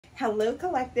Hello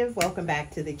Collective, welcome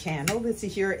back to the channel. This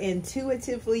is your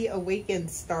intuitively awakened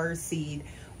star seed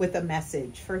with a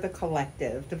message for the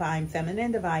collective. Divine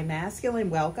Feminine, Divine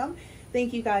Masculine, welcome.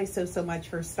 Thank you guys so much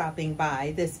for stopping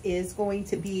by. This is going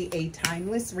to be a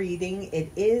timeless reading.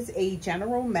 It is a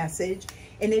general message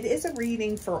and it is a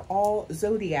reading for all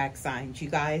zodiac signs, you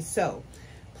guys. So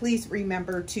please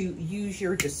remember to use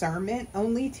your discernment.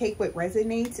 Only take what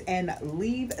resonates and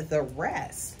leave the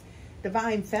rest.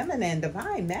 Divine Feminine,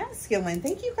 Divine Masculine,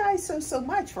 thank you guys so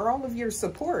much for all of your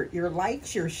support, your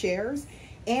likes, your shares,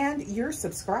 and your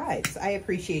subscribes. I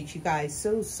appreciate you guys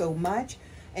so much.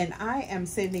 And I am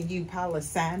sending you Palo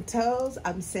Santos.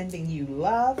 I'm sending you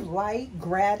love, light,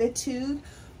 gratitude,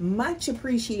 much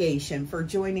appreciation for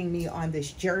joining me on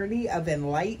this journey of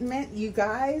enlightenment, you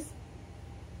guys.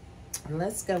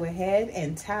 Let's go ahead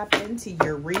and tap into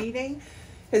your reading,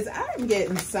 because I'm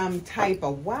getting some type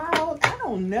of wild, I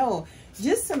don't know,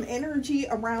 just some energy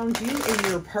around you and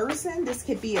your person. This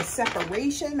could be a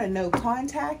separation, a no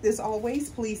contact. As always,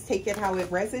 please take it how it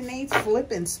resonates,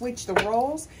 flip and switch the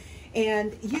roles.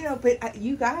 And, you know, but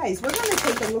you guys, we're going to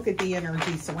take a look at the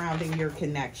energy surrounding your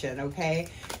connection, okay?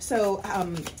 So,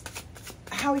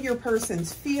 how your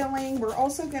person's feeling. We're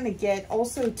also going to get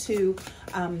to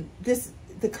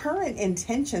the current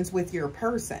intentions with your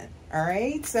person, all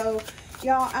right? So,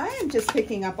 y'all, I am just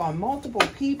picking up on multiple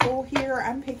people here.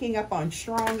 I'm picking up on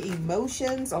strong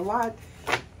emotions, I'm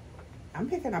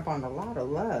picking up on a lot of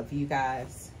love, you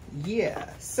guys. Yeah,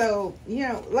 so, you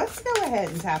know, let's go ahead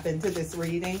and tap into this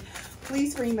reading.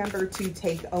 Please remember to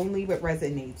take only what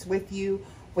resonates with you.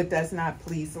 What does not,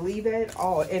 please leave it.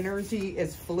 All energy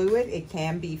is fluid. It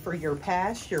can be for your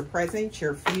past, your present,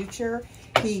 your future.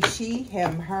 He, she,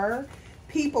 him, her.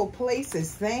 People,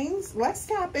 places, things. Let's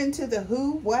tap into the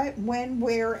who, what, when,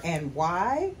 where, and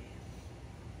why.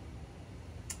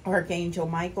 Archangel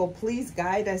Michael, please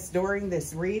guide us during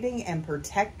this reading and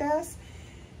protect us.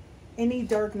 Any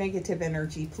dark negative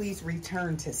energy, please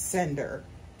return to sender.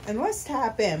 And let's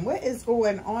tap in. What is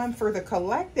going on for the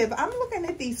collective? I'm looking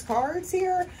at these cards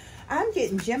here. I'm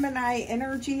getting Gemini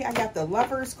energy. I got the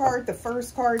Lovers card, the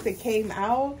first card that came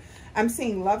out. I'm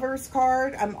seeing Lovers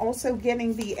card. I'm also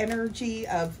getting the energy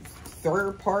of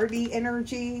third party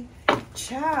energy.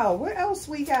 Ciao. What else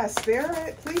we got?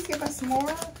 Spirit, please give us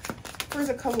more for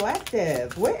the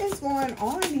collective. What is going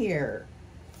on here?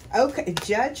 Okay,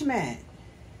 Judgment.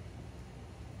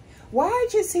 Why I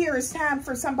just hear it's time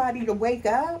for somebody to wake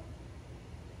up?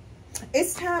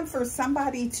 It's time for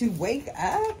somebody to wake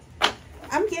up?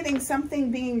 I'm getting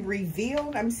something being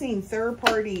revealed. I'm seeing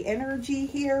third-party energy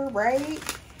here, right?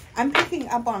 I'm picking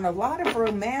up on a lot of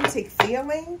romantic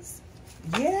feelings.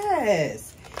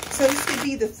 Yes. So this could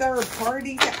be the third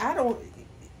party.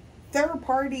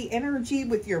 Third-party energy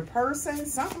with your person,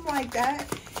 something like that.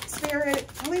 Spirit,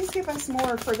 please give us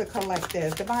more for the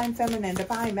collective. Divine Feminine,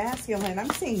 Divine Masculine. I'm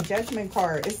seeing Judgment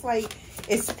card. It's like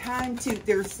it's time to,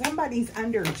 there's somebody's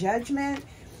under judgment.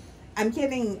 I'm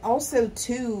getting also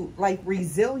too like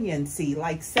resiliency,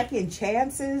 like second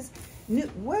chances.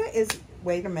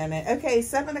 Wait a minute. Okay,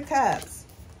 Seven of Cups.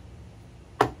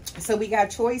 So we got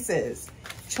choices.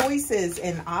 Choices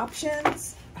and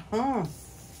options.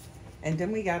 And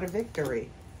then we got a victory.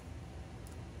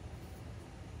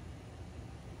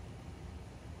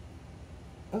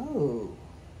 Oh,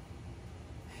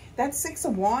 that Six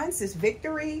of Wands is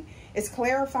victory. It's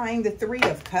clarifying the Three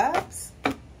of Cups.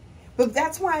 But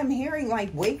that's why I'm hearing like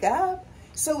wake up.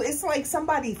 So it's like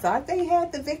somebody thought they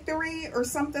had the victory or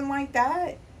something like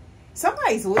that.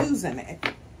 Somebody's losing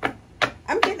it.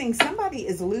 I'm getting somebody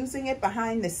is losing it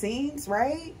behind the scenes,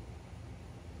 right?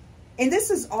 And this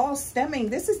is all stemming.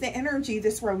 This is the energy,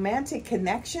 this romantic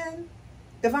connection.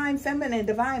 Divine Feminine,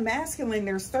 Divine Masculine,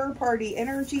 there's third-party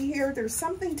energy here. There's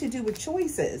something to do with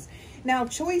choices. Now,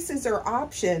 choices are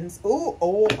options.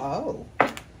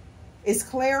 It's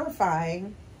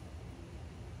clarifying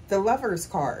the Lovers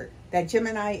card, that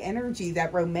Gemini energy,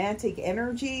 that romantic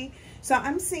energy. So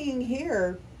I'm seeing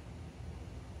here,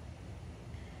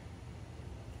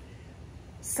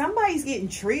 somebody's getting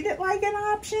treated like an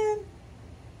option.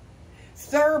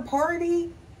 Third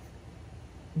party.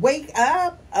 Wake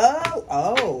up.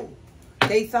 Oh.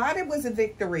 They thought it was a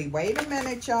victory. Wait a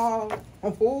minute, y'all.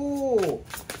 Oh.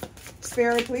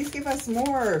 Spirit, please give us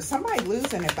more. Somebody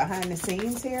losing it behind the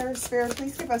scenes here. Spirit,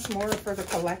 please give us more for the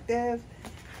collective.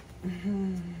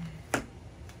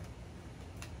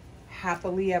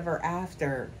 Happily ever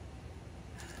after.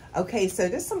 Okay, so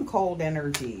there's some cold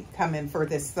energy coming for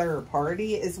this third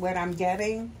party is what I'm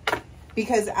getting.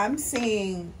 Because I'm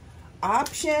seeing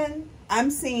option. I'm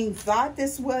seeing thought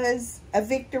this was a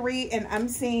victory, and I'm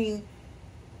seeing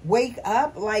wake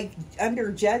up like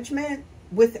under judgment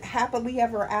with happily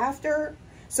ever after.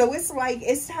 So it's like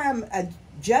it's time a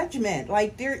judgment,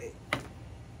 like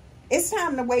it's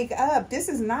time to wake up. This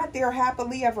is not their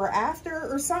happily ever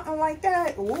after or something like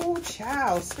that. Oh,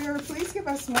 child. Spirit, please give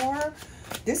us more.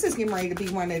 This is getting ready to be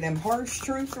one of them harsh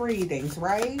truth readings,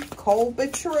 right? Cold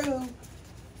but true.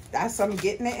 That's, I'm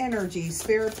getting the energy.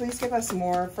 Spirit, please give us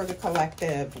more for the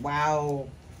collective. Wow.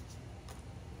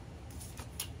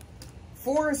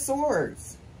 Four of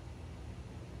Swords.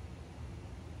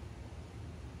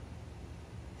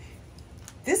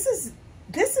 This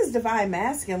is divine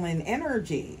masculine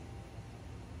energy.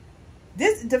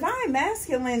 This divine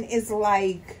masculine is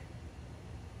like,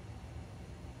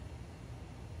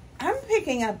 I'm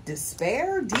picking up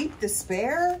despair, deep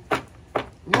despair.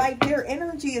 Like their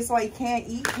energy is like can't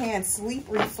eat, can't sleep,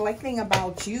 reflecting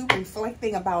about you,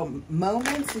 reflecting about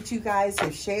moments that you guys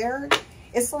have shared.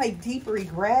 It's like deep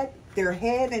regret, their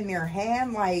head in their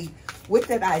hand, like, what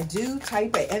did I do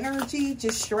type of energy,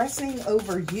 just stressing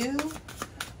over you.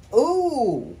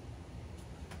 Ooh,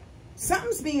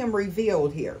 something's being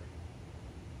revealed here.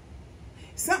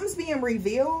 Something's being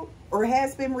revealed or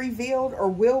has been revealed or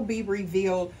will be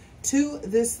revealed to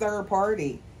this third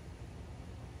party.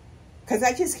 Because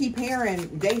I just keep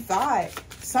hearing they thought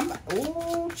some,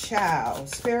 oh, child.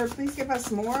 Spirit, please give us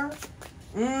more.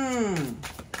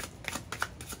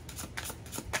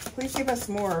 Please give us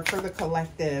more for the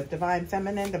collective. Divine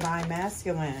feminine, divine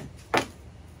masculine.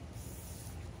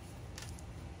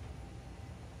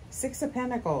 Six of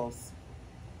Pentacles.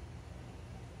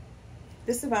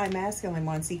 This divine masculine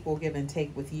wants equal give and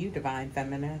take with you, divine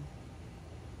feminine.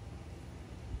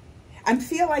 I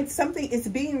feel like something is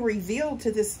being revealed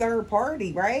to this third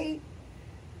party, right?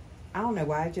 I don't know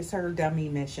why I just heard dummy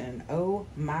mission. Oh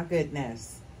my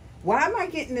goodness. Why am I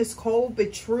getting this cold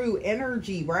but true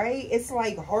energy, right? It's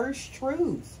like harsh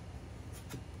truth.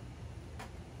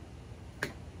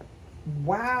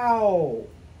 Wow.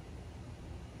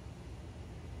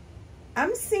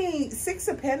 I'm seeing Six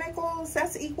of Pentacles.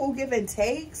 That's equal give and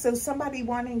take. So somebody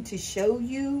wanting to show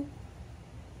you.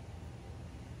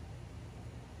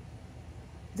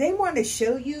 They want to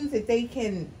show you that they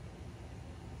can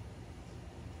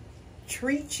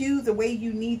treat you the way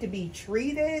you need to be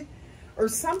treated. Or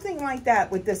something like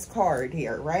that with this card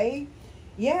here, right?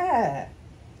 Yeah.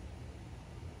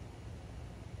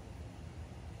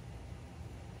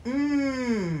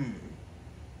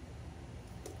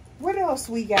 What else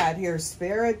we got here,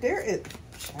 Spirit? There is,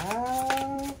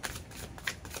 child.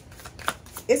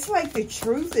 It's like the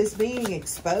truth is being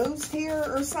exposed here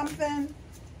or something.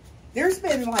 There's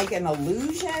been like an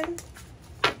illusion.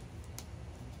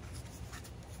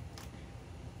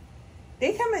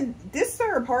 They come in, this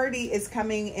third party is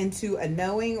coming into a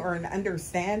knowing or an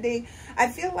understanding. I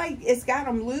feel like it's got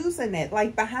them losing it.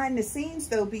 Like behind the scenes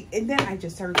though, and then I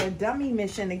just heard the dummy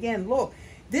mission again. Look,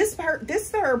 this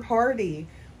third party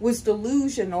was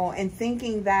delusional and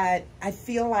thinking that I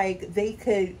feel like they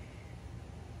could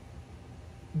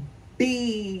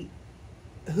be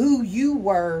who you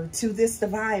were to this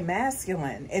divine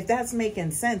masculine. If that's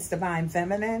making sense, divine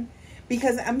feminine.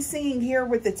 Because I'm seeing here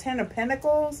with the Ten of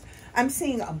Pentacles, I'm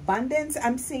seeing abundance.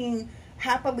 I'm seeing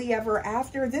happily ever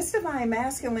after. This divine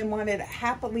masculine wanted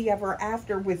happily ever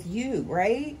after with you,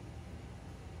 right?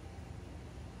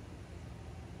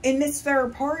 And this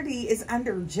third party is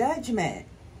under judgment.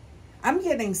 I'm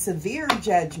getting severe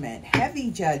judgment,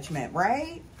 heavy judgment,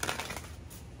 right?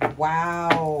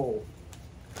 Wow.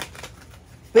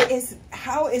 But it's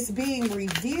how it's being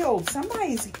revealed.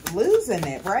 Somebody's losing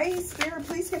it, right? Spirit,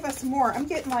 please give us more. I'm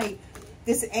getting like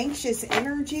this anxious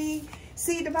energy.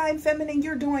 See, divine feminine,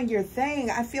 you're doing your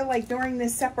thing. I feel like during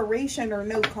this separation or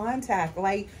no contact,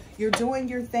 like you're doing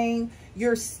your thing.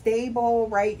 You're stable,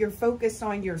 right? You're focused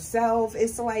on yourself.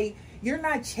 It's like you're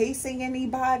not chasing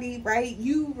anybody, right?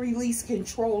 You release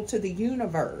control to the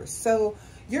universe. So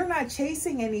you're not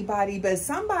chasing anybody, but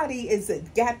somebody is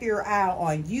got their eye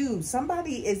on you.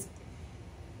 Somebody is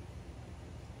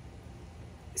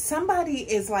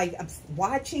like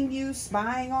watching you,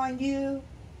 spying on you.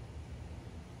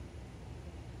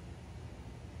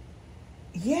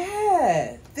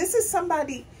 Yeah, this is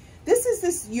somebody. This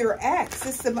is your ex.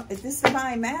 This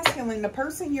divine masculine, the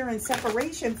person you're in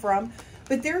separation from.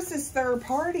 But there's this third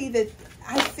party that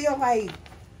I feel like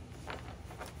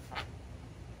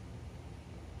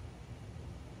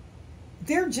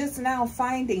they're just now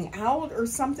finding out or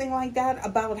something like that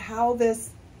about how this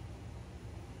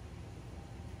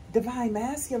divine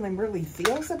masculine really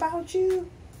feels about you.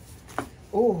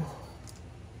 Oh.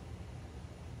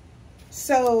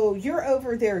 So you're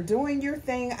over there doing your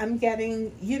thing. I'm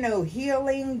getting, you know,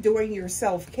 healing, doing your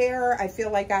self-care. I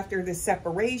feel like after the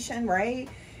separation, right?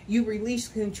 You release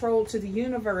control to the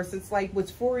universe. It's like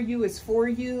what's for you is for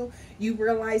you. You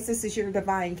realize this is your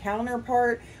divine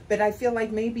counterpart. But I feel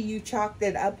like maybe you chalked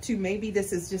it up to maybe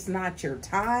this is just not your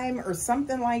time or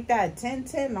something like that.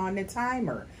 10-10 on the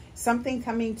timer. Something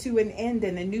coming to an end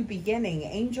and a new beginning.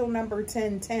 Angel number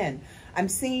 10-10. I'm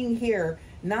seeing here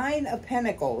 9 of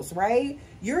Pentacles, right?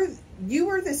 You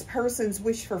are this person's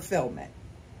wish fulfillment.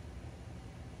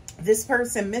 This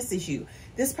person misses you.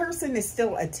 This person is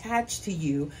still attached to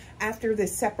you after the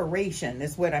separation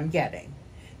is what I'm getting.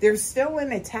 There's still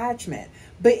an attachment,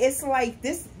 but it's like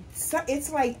this,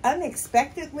 it's like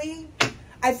unexpectedly,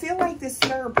 I feel like this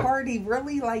third party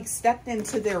really like stepped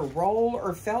into their role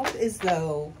or felt as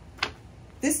though,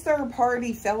 this third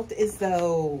party felt as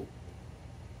though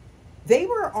they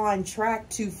were on track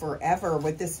to forever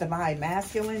with this divine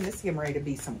masculine. This is getting ready to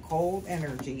be some cold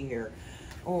energy here.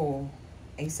 Oh,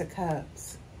 Ace of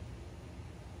Cups.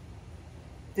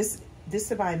 This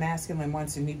divine masculine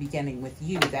wants a new beginning with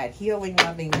you. That healing,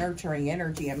 loving, nurturing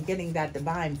energy. I'm getting that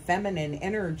divine feminine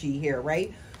energy here,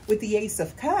 right? With the Ace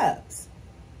of Cups.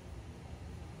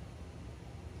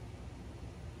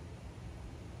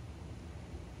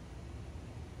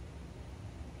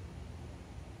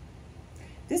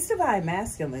 This divine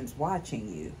masculine's watching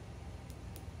you.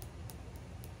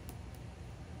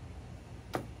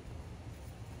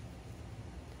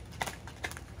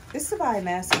 This divine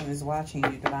masculine is watching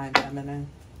you, divine feminine.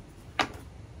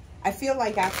 I feel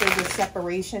like after the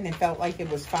separation, it felt like it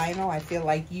was final. I feel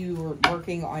like you were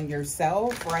working on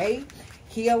yourself, right?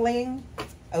 Healing,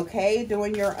 okay?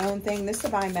 Doing your own thing. This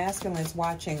divine masculine is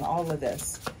watching all of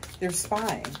this. They're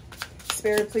spying.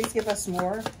 Spirit, please give us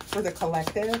more for the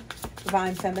collective.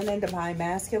 Divine feminine, divine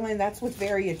masculine. That's what's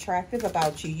very attractive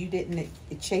about you. You didn't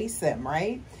chase them,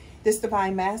 right? This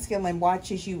divine masculine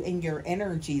watches you in your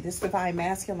energy. This divine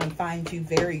masculine finds you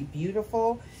very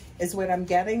beautiful is what I'm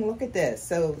getting. Look at this.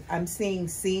 So I'm seeing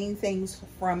things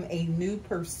from a new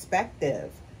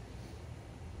perspective.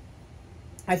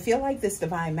 I feel like this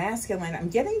divine masculine, I'm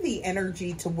getting the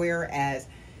energy to whereas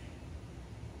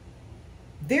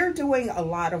they're doing a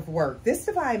lot of work. This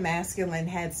divine masculine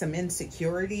had some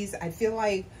insecurities. I feel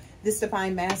like this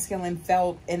divine masculine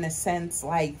felt in a sense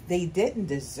like they didn't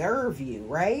deserve you,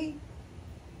 right?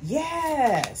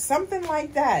 Yeah, something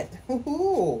like that.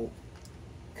 Ooh.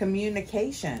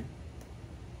 Communication.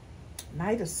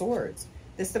 Knight of Swords.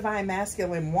 This divine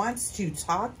masculine wants to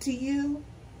talk to you.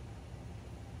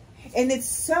 And it's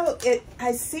so,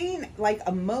 I've seen like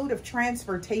a mode of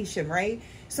transportation, right?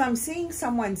 So I'm seeing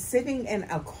someone sitting in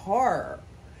a car.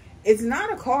 It's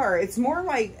not a car. It's more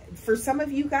like, for some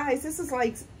of you guys, this is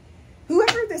like,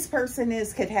 whoever this person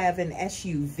is could have an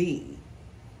SUV,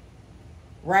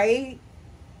 right?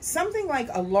 Something like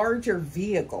a larger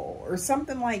vehicle or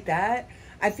something like that.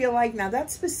 I feel like, now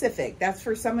that's specific. That's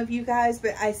for some of you guys.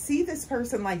 But I see this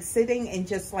person like sitting and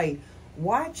just like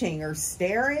watching or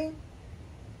staring.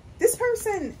 This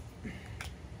person,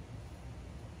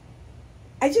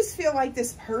 I just feel like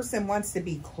this person wants to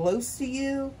be close to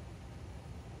you.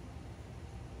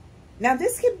 Now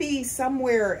this could be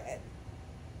somewhere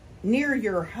near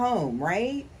your home,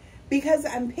 right? Because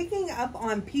I'm picking up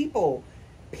on people.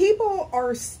 People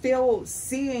are still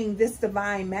seeing this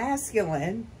divine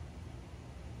masculine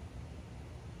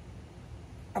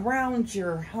around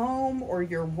your home or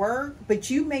your work, but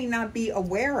you may not be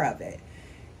aware of it.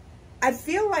 I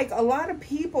feel like a lot of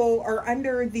people are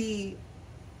under the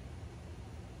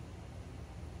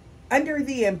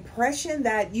impression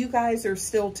that you guys are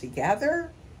still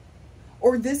together,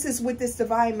 or this is what this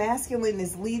divine masculine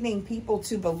is leading people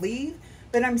to believe.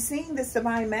 But I'm seeing this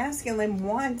divine masculine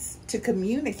wants to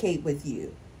communicate with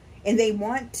you, and they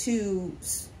want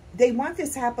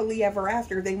this happily ever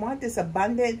after. They want this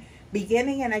abundant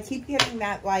beginning. And I keep getting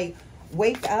that like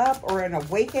wake up or an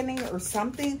awakening or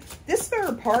something. This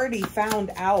third party found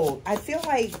out. I feel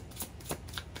like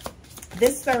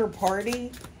this third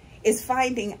party is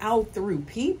finding out through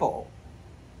people.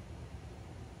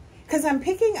 Because I'm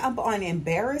picking up on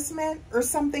embarrassment or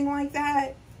something like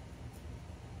that.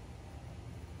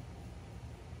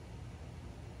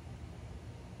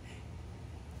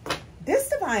 This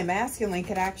divine masculine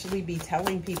could actually be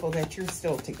telling people that you're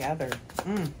still together.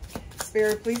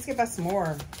 Spirit, please give us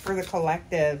more for the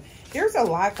collective. There's a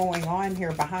lot going on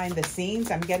here behind the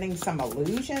scenes. I'm getting some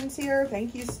illusions here.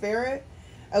 Thank you, Spirit.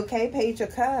 Okay, Page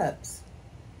of Cups.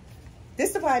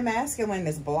 This divine masculine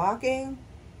is blocking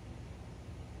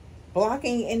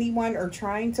anyone or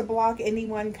trying to block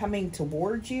anyone coming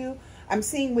towards you. I'm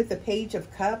seeing with the Page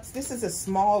of Cups, this is a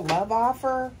small love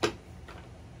offer.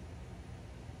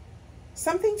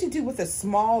 Something to do with a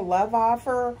small love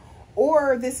offer,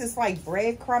 or this is like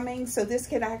breadcrumbing. So this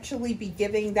could actually be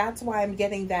giving, that's why I'm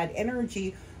getting that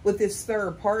energy with this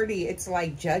third party. It's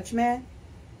like judgment.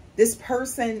 This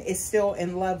person is still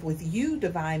in love with you,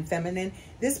 Divine Feminine.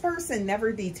 This person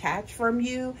never detached from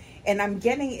you. And I'm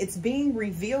getting, it's being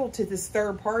revealed to this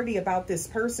third party about this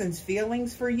person's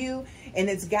feelings for you. And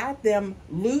it's got them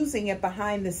losing it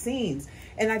behind the scenes.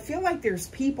 And I feel like there's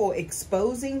people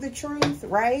exposing the truth,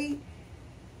 right?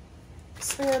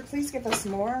 Spirit, please give us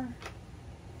more.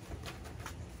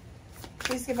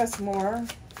 Please give us more.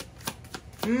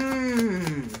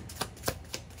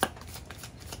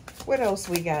 What else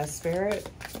we got, Spirit?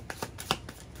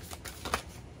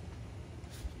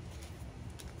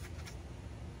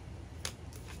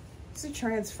 It's a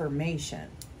transformation.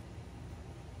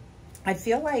 I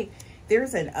feel like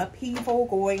there's an upheaval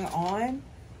going on.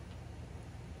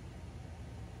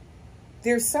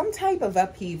 There's some type of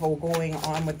upheaval going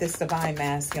on with this Divine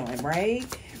Masculine, right?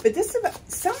 But this is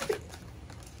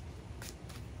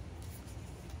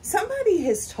somebody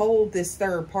has told this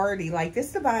third party, like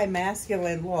this Divine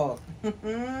Masculine, look.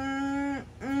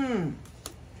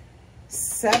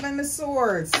 7 of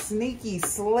Swords, sneaky,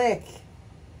 slick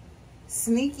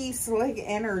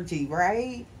energy,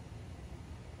 right?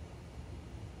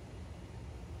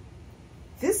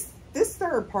 This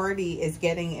third party is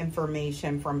getting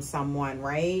information from someone,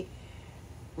 right?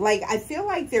 Like, I feel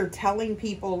like they're telling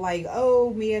people like,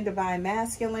 oh, me and Divine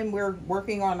Masculine, we're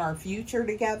working on our future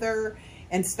together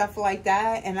and stuff like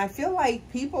that. And I feel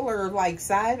like people are like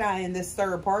side-eyeing this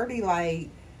third party, like,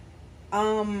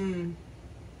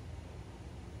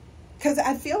 because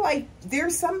I feel like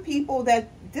there's some people that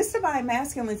this Divine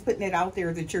Masculine is putting it out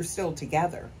there that you're still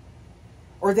together,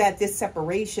 or that this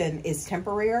separation is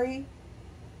temporary.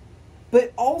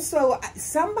 But also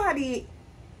somebody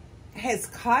has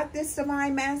caught this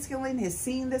Divine Masculine, has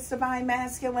seen this Divine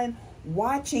Masculine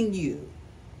watching you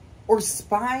or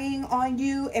spying on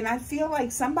you. And I feel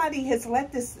like somebody has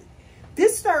let this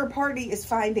third party is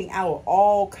finding out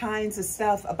all kinds of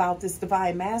stuff about this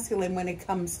Divine Masculine when it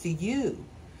comes to you.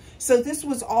 So this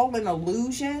was all an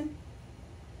illusion.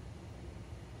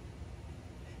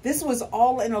 This was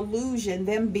all an illusion,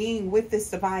 them being with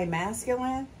this Divine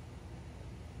Masculine.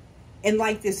 And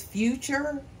like this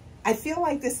future, I feel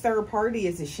like this third party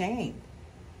is ashamed.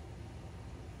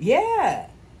 Yeah.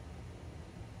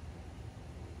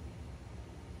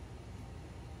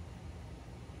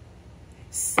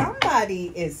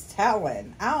 Somebody is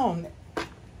telling.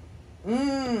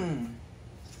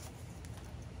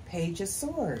 Page of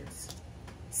Swords.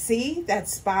 See, that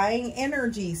spying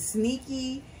energy,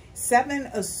 sneaky 7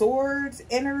 of Swords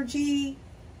energy.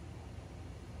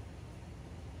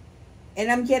 And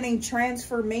I'm getting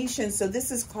transformation. So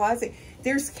this is causing,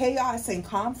 there's chaos and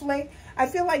conflict. I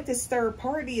feel like this third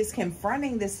party is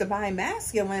confronting this Divine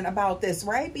Masculine about this,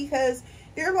 right? Because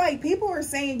they're like, people are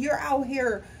saying you're out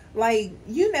here, like,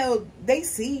 you know, they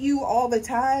see you all the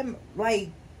time, like,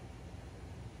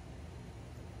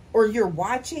 or you're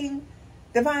watching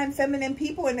Divine Feminine.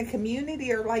 People in the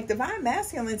community are like, Divine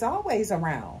Masculine's always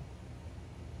around.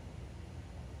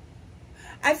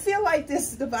 I feel like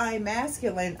this Divine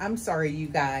Masculine, I'm sorry, you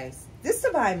guys. This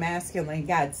Divine Masculine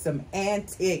got some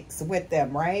antics with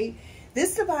them, right?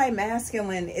 This Divine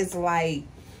Masculine is like,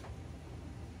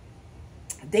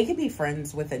 they could be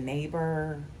friends with a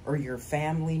neighbor or your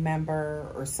family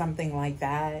member or something like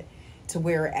that, to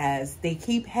whereas they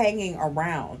keep hanging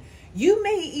around. You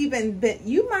might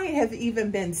have even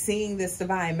been seeing this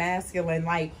Divine Masculine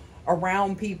like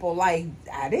around people, like,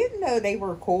 I didn't know they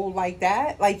were cool like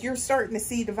that. Like, you're starting to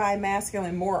see Divine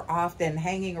Masculine more often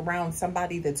hanging around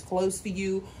somebody that's close to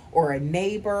you or a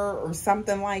neighbor or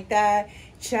something like that.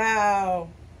 Ciao.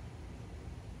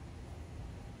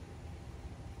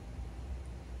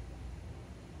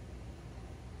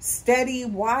 Steady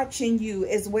watching you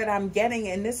is what I'm getting,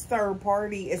 and this third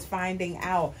party is finding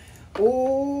out.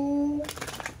 Oh,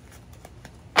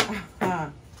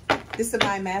 this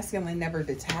Divine Masculine never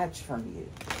detached from you.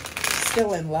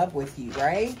 Still in love with you,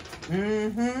 right?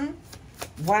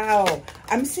 Wow.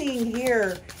 I'm seeing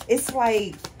here, it's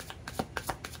like,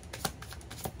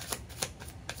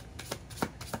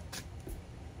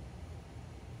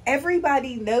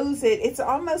 everybody knows it. It's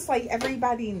almost like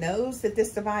everybody knows that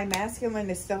this Divine Masculine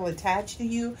is still attached to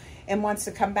you and wants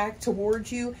to come back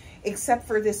towards you, except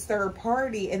for this third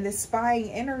party and this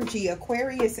spying energy,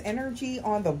 Aquarius energy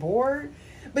on the board.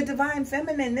 But Divine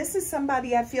Feminine, this is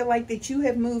somebody I feel like that you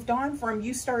have moved on from.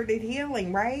 You started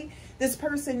healing, right? This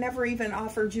person never even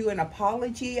offered you an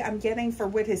apology, I'm getting, for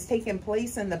what has taken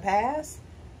place in the past.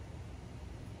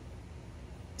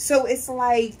 So it's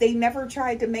like they never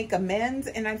tried to make amends,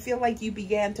 and I feel like you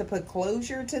began to put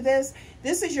closure to this.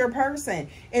 This is your person,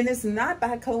 and it's not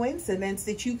by coincidence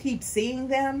that you keep seeing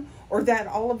them, or that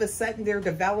all of a sudden they're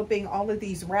developing all of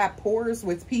these rapports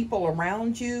with people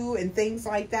around you and things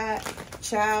like that.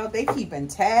 Child, they keeping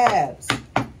tabs.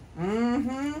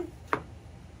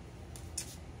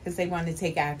 Because they want to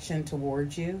take action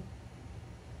towards you.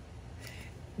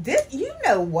 This, you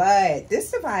know what? This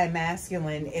divine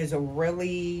masculine is a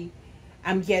really,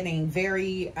 I'm getting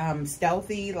very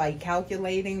stealthy, like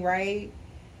calculating, right?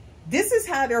 This is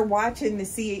how they're watching to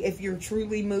see if you're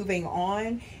truly moving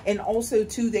on. And also,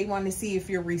 too, they want to see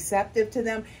if you're receptive to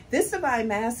them. This divine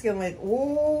masculine,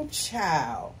 oh,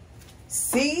 child.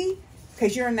 See?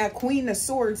 Because you're in that Queen of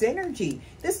Swords energy.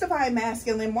 This divine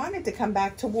masculine wanted to come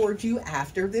back towards you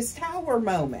after this Tower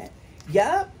moment.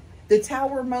 Yup. The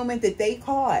Tower moment that they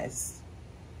caused.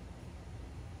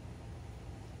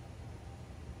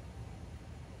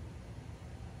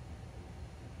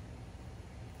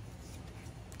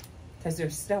 Because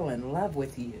they're still in love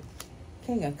with you.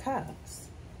 King of Cups.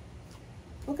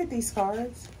 Look at these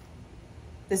cards.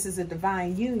 This is a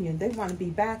divine union. They want to be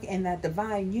back in that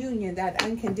divine union, that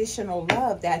unconditional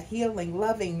love, that healing,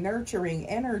 loving, nurturing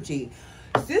energy.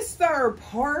 This third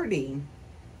party,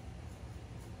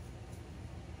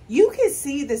 you can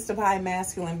see this divine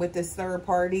masculine with this third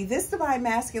party. This divine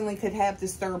masculine could have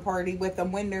this third party with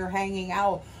them when they're hanging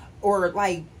out, or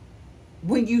like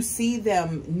when you see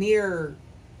them near,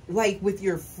 like with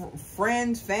your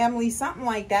friends, family, something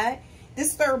like that.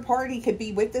 This third party could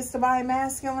be with this divine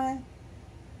masculine.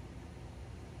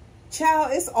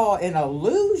 Child, it's all an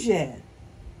illusion.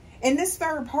 And this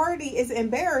third party is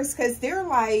embarrassed because they're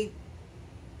like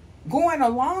going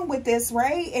along with this,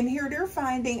 right? And here they're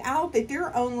finding out that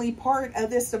they're only part of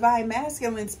this divine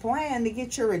masculine's plan to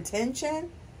get your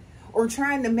attention or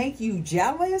trying to make you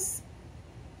jealous.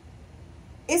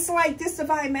 It's like this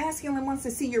divine masculine wants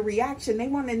to see your reaction. They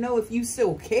want to know if you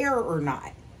still care or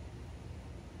not.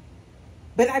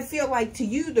 But I feel like to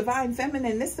you, divine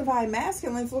feminine, this divine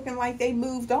masculine's looking like they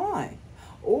moved on.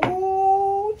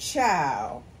 Oh,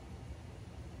 child.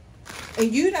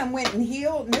 And you done went and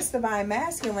healed, and this divine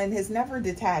masculine has never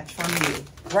detached from you,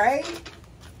 right?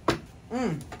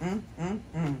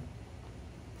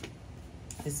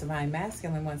 This divine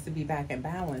masculine wants to be back in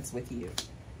balance with you.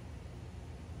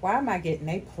 Why am I getting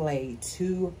they play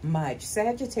too much?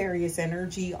 Sagittarius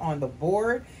energy on the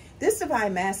board. This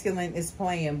divine masculine is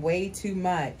playing way too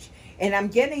much. And I'm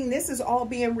getting this is all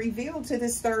being revealed to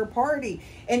this third party.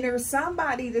 And there's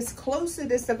somebody that's close to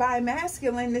this divine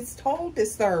masculine that's told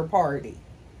this third party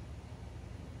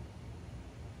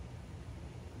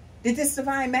that this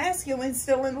divine masculine's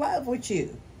still in love with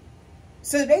you.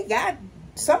 So they got,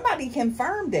 somebody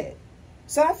confirmed it.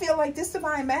 So I feel like this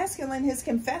divine masculine has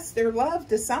confessed their love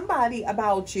to somebody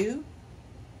about you.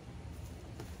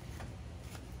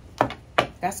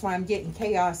 That's why I'm getting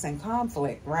chaos and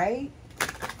conflict, right?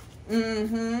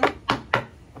 This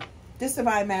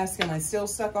divine masculine still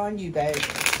stuck on you, babe.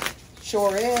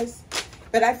 Sure is.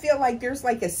 But I feel like there's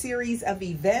like a series of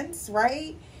events,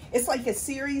 right? It's like a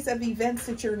series of events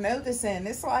that you're noticing.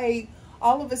 It's like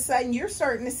all of a sudden you're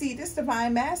starting to see this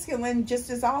divine masculine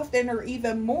just as often or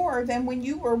even more than when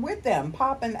you were with them,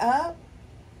 popping up.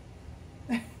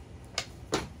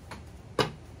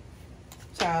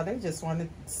 Child, they just want to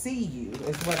see you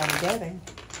is what I'm getting.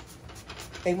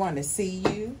 They want to see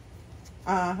you.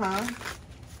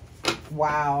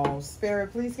 Wow.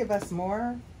 Spirit, please give us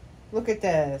more. Look at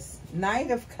this.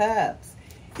 Knight of Cups.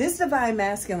 This divine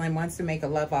masculine wants to make a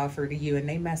love offer to you, and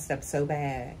they messed up so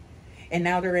bad. And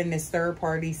now they're in this third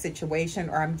party situation,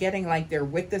 or I'm getting like they're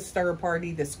with this third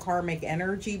party, this karmic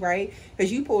energy, right?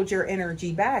 Because you pulled your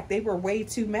energy back. They were way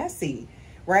too messy,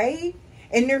 right?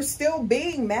 And they're still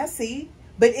being messy,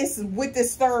 but it's with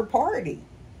this third party.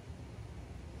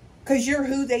 Because you're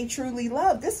who they truly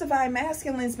love. This divine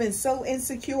masculine's been so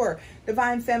insecure.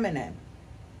 Divine feminine.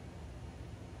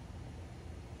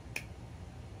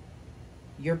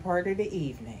 You're part of the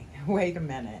evening. Wait a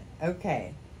minute.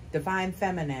 Okay. Divine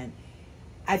feminine.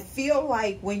 I feel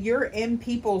like when you're in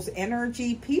people's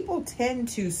energy, people tend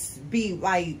to be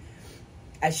like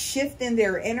a shift in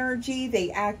their energy.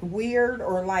 They act weird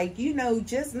or like, you know,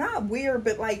 just not weird,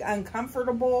 but like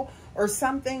uncomfortable or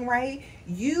something, right?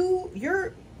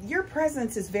 Your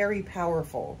presence is very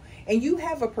powerful and you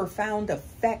have a profound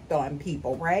effect on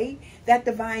people, right? That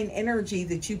divine energy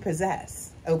that you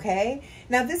possess, okay?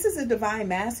 Now, this is a divine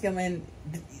masculine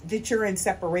that you're in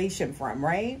separation from,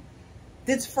 right?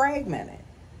 That's fragmented.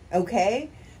 Okay?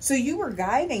 So you were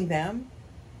guiding them.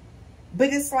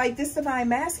 But it's like this divine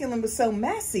masculine was so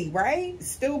messy, right?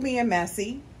 Still being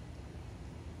messy.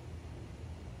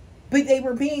 But they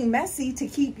were being messy to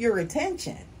keep your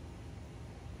attention.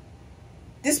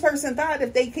 This person thought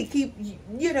if they could keep,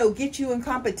 you know, get you in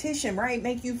competition, right?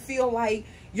 Make you feel like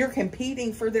you're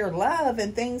competing for their love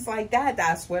and things like that.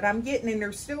 That's what I'm getting. And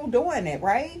they're still doing it,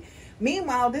 right?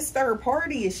 Meanwhile, this third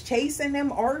party is chasing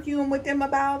them, arguing with them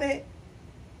about it.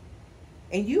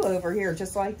 And you over here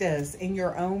just like this in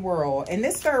your own world. And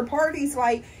this third party's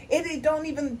like, it don't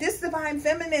even, this divine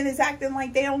feminine is acting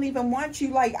like they don't even want you.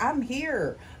 Like, I'm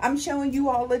here. I'm showing you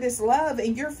all of this love.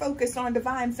 And you're focused on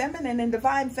divine feminine. And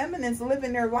divine feminine's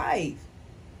living their life.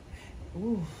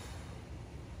 Ooh.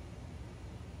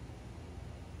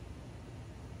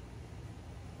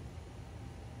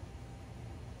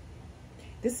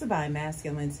 This divine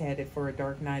masculine's headed for a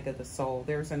dark night of the soul.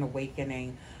 There's an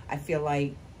awakening. I feel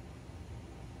like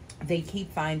they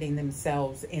keep finding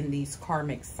themselves in these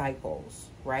karmic cycles,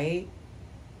 right?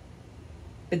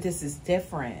 But this is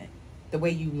different. The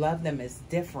way you love them is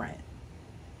different.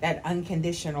 That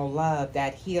unconditional love,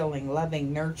 that healing,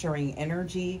 loving, nurturing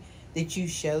energy that you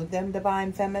showed them,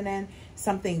 divine feminine,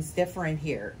 something's different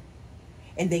here.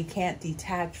 And they can't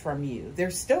detach from you. They're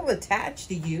still attached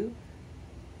to you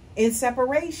in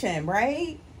separation,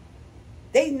 right?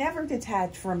 They never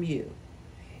detach from you.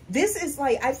 This is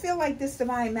like, I feel like this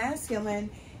divine masculine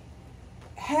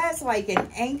has like an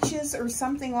anxious or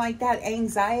something like that,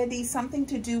 anxiety, something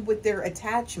to do with their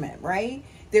attachment, right?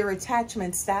 Their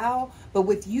attachment style. But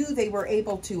with you, they were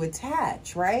able to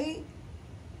attach, right?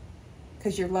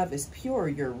 Because your love is pure,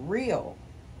 you're real,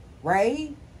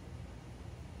 right?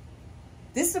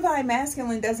 This divine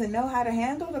masculine doesn't know how to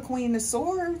handle the Queen of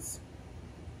Swords.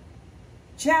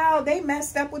 Child, they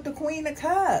messed up with the Queen of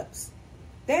Cups.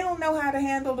 They don't know how to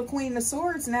handle the Queen of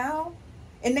Swords now.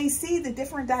 And they see the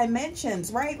different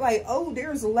dimensions, right? Like, oh,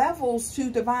 there's levels to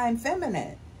divine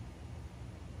feminine.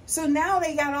 So now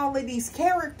they got all of these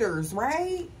characters,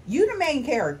 right? You the main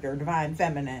character, divine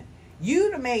feminine.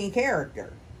 You the main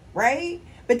character, right?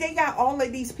 But they got all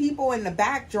of these people in the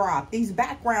backdrop, these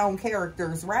background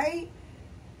characters, right?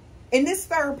 And this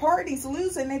third party's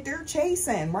losing it. They're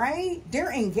chasing, right?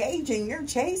 They're engaging. They're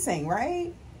chasing,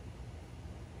 right?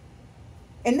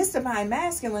 And this divine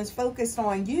masculine's focused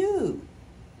on you.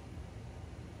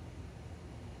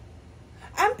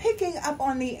 I'm picking up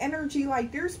on the energy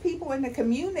like there's people in the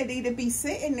community to be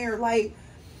sitting there like,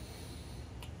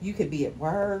 you could be at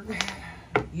work.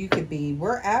 You could be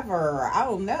wherever. I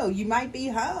don't know. You might be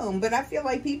home. But I feel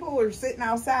like people are sitting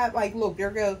outside like, look,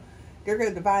 there go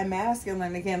divine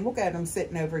masculine again. Look at them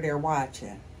sitting over there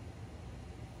watching.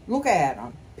 Look at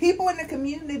them. People in the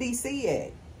community see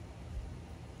it.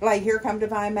 Like, here come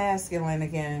divine masculine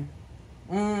again.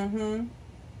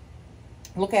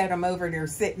 Look at them over there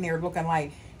sitting there looking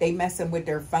like they messing with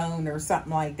their phone or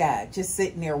something like that. Just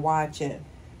sitting there watching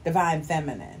divine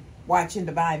feminine. Watching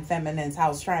divine feminine's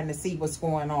house, trying to see what's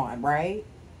going on, right?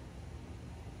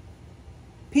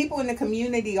 People in the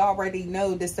community already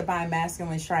know this divine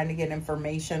masculine is trying to get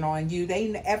information on you.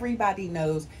 Everybody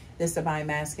knows this divine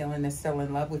masculine is still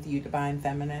in love with you, divine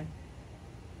feminine.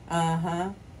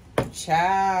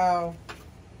 Ciao.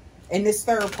 And this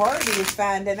third party is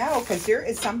finding out because there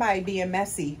is somebody being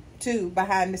messy too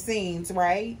behind the scenes,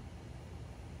 right?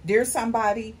 There's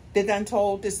somebody that done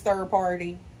told this third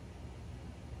party.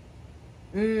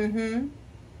 There's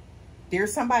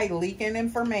somebody leaking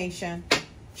information.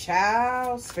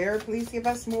 Ciao. Spirit, please give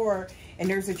us more. And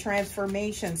there's a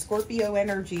transformation, Scorpio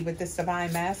energy with this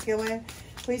divine masculine.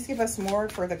 Please give us more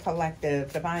for the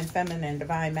collective. Divine feminine,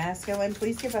 divine masculine.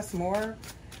 Please give us more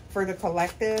for the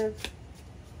collective.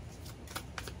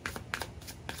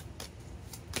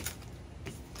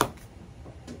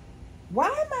 Why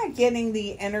am I getting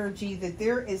the energy that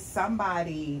there's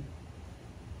somebody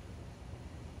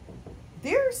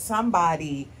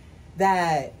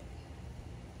that,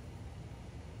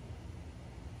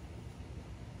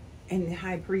 and the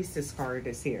High Priestess card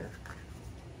is here.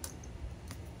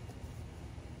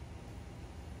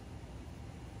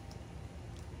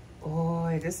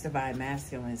 Oh, this divine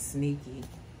masculine is sneaky.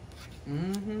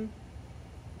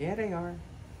 Yeah, they are.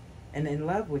 And in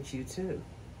love with you too.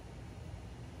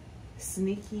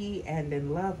 Sneaky and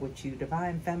in love with you,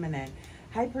 divine feminine.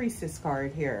 High Priestess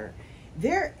card here.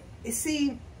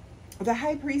 See, the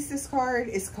High Priestess card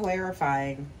is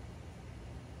clarifying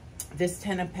this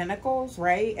Ten of Pentacles,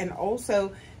 right? And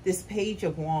also this Page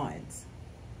of Wands.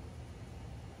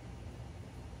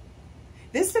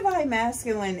 This divine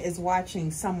masculine is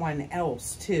watching someone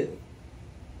else too.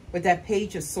 with that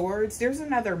Page of Swords. There's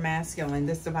another masculine,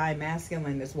 this divine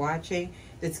masculine is watching,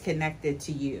 that's connected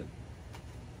to you.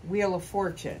 Wheel of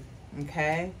Fortune,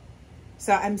 okay?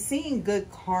 So I'm seeing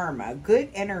good karma, good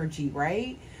energy,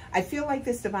 right? I feel like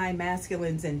this divine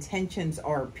masculine's intentions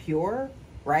are pure,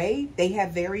 right? They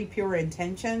have very pure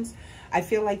intentions. I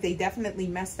feel like they definitely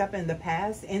messed up in the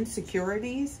past,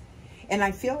 insecurities. And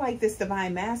I feel like this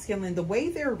divine masculine, the way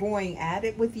they're going at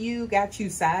it with you, got you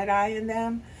side-eyeing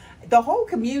them. The whole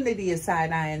community is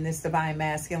side-eyeing this divine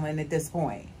masculine at this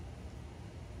point.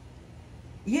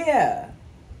 Yeah.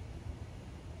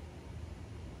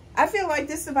 I feel like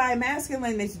this divine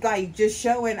masculine is like just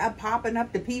showing up, popping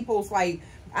up to people's, like,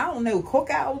 I don't know,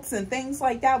 cookouts and things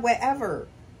like that, whatever.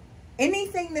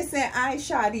 Anything that's in eye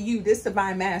shot of you, this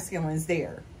divine masculine's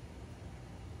there.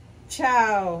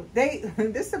 Child,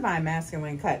 this divine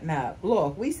masculine cutting up.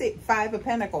 Look, we see 5 of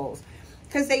Pentacles.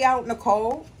 Because they out in the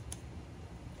cold.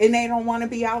 And they don't want to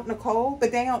be out in the cold.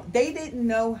 But they didn't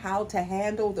know how to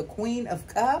handle the Queen of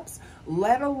Cups,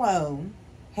 let alone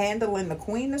handling the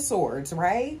Queen of Swords,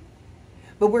 right?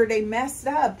 But where they messed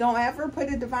up, don't ever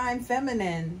put a divine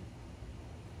feminine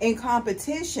in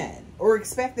competition or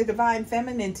expect the divine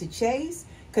feminine to chase.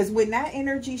 Because when that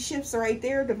energy shifts right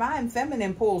there, divine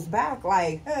feminine pulls back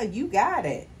like, huh, you got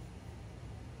it.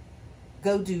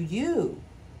 Go do you.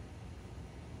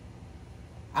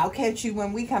 I'll catch you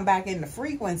when we come back in the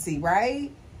frequency,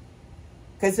 right?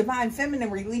 Because divine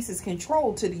feminine releases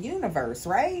control to the universe,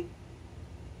 right?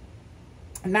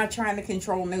 I'm not trying to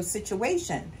control no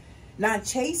situation. Not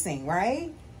chasing,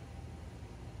 right?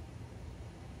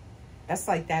 That's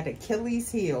like that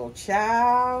Achilles heel,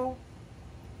 child.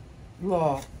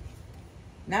 Look,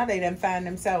 now they done find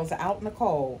themselves out in the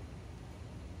cold.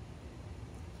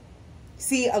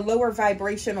 See, a lower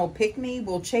vibrational pick-me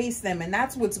will chase them, and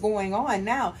that's what's going on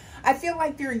now. I feel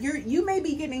like you may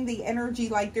be getting the energy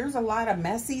like there's a lot of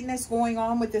messiness going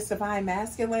on with this divine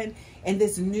masculine and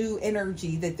this new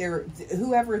energy that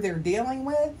whoever they're dealing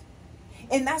with.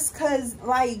 And that's because,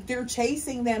 like, they're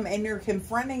chasing them and they're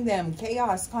confronting them.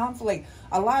 Chaos, conflict,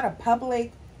 a lot of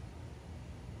public,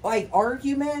 like,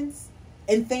 arguments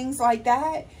and things like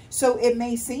that. So it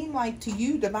may seem like to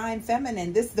you, divine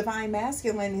feminine, this divine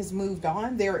masculine has moved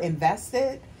on. They're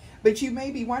invested. But you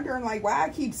may be wondering, like, why I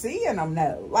keep seeing them,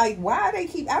 though. Like, why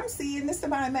I'm seeing this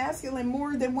divine masculine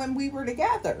more than when we were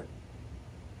together.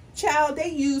 Child,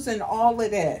 they using all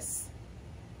of this.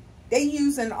 They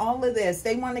using all of this.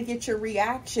 They want to get your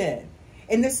reaction.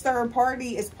 And this third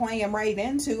party is playing right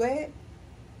into it.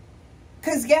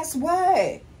 Because guess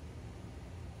what?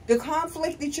 The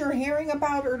conflict that you're hearing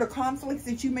about, or the conflicts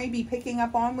that you may be picking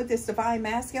up on with this divine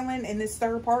masculine and this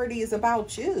third party, is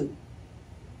about you.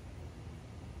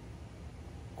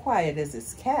 Quiet as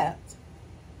it's kept.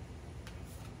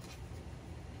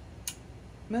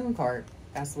 Moon card.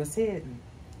 That's what's hidden.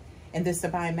 And this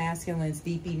divine masculine's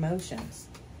deep emotions.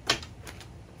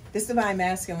 This divine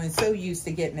masculine is so used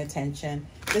to getting attention.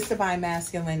 This divine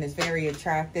masculine is very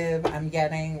attractive, I'm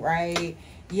getting, right?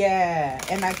 Yeah,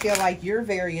 and I feel like you're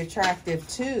very attractive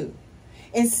too.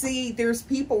 And see, there's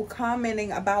people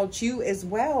commenting about you as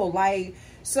well. Like,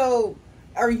 so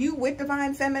are you with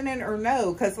divine feminine or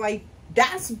no? Because, like,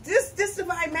 this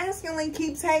divine masculine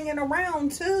keeps hanging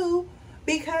around too.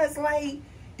 Because, like,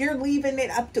 they're leaving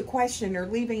it up to question. They're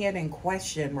leaving it in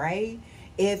question, right?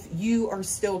 If you are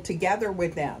still together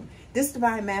with them. This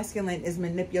divine masculine is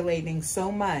manipulating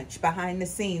so much behind the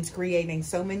scenes, creating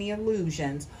so many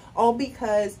illusions, all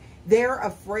because they're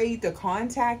afraid to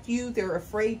contact you. They're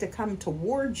afraid to come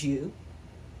towards you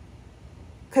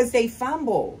because they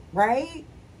fumble, right?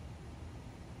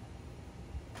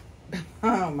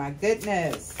 Oh my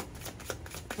goodness.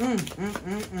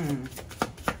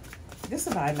 This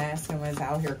divine masculine is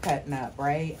out here cutting up,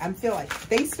 right? I feel like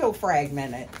they still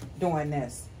fragmented doing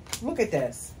this. Look at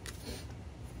this.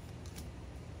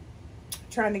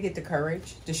 Trying to get the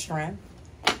courage, the strength.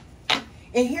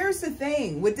 And here's the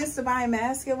thing. With this divine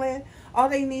masculine, all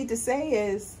they need to say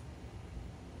is,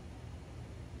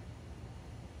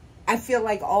 I feel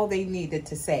like all they needed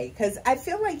to say. Because I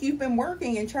feel like you've been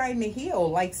working and trying to heal.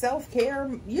 Like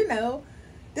self-care, you know.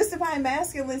 This divine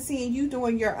masculine, seeing you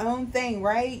doing your own thing,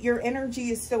 right? Your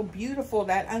energy is still beautiful.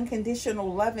 That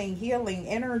unconditional, loving, healing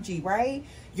energy, right?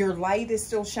 Your light is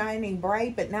still shining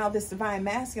bright. But now this divine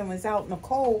masculine is out in the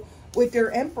cold with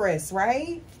their empress,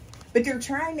 right? But they're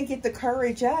trying to get the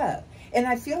courage up. And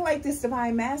I feel like this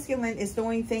divine masculine is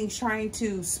doing things, trying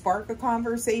to spark a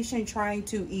conversation, trying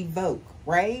to evoke,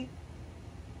 right?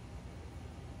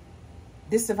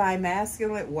 This divine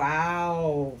masculine,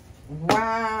 wow.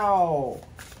 Wow.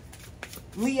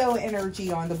 Leo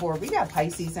energy on the board. We got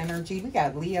Pisces energy. We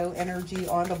got Leo energy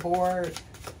on the board.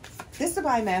 This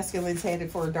divine masculine's headed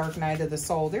for a dark night of the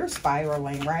soul. They're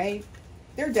spiraling, right?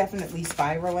 They're definitely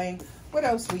spiraling. What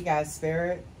else we got,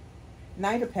 Spirit?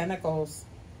 Knight of Pentacles.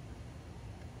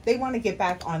 They want to get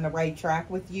back on the right track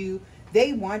with you.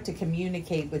 They want to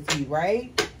communicate with you,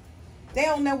 right? They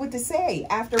don't know what to say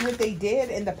after what they did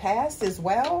in the past as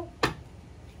well.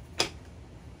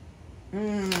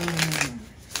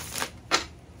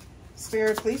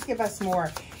 Spirit, please give us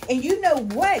more. And you know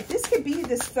what? This could be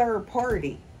this third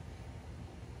party.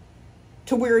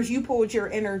 To whereas you pulled your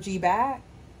energy back.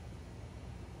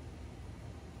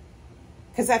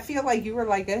 Because I feel like you were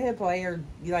like, go ahead, player.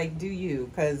 You like, do you?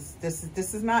 Because this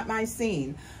is not my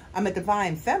scene. I'm a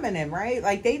divine feminine, right?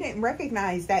 Like, they didn't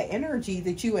recognize that energy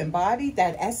that you embodied,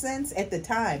 that essence at the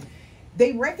time.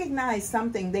 They recognized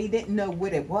something. They didn't know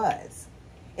what it was.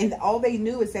 And all they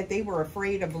knew is that they were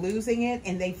afraid of losing it.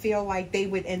 And they feel like they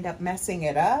would end up messing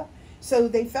it up. So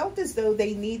they felt as though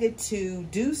they needed to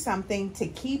do something to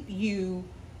keep you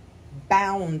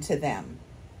bound to them.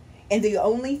 And the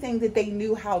only thing that they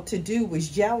knew how to do was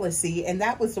jealousy. And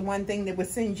that was the one thing that would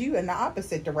send you in the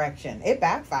opposite direction. It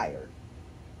backfired.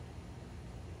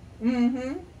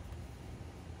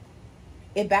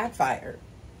 It backfired.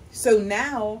 So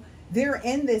now they're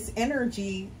in this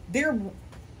energy.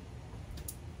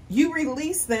 You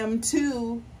release them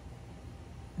to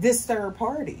this third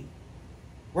party.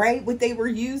 Right? What they were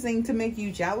using to make you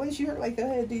jealous. You're like, go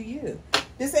ahead, do you.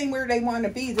 This ain't where they want to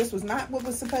be. This was not what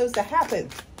was supposed to happen.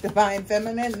 Divine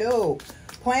feminine, no.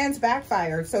 Plans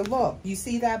backfired. So look, you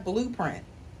see that blueprint.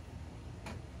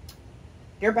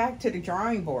 They're back to the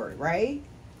drawing board, right?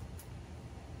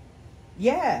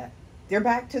 Yeah, they're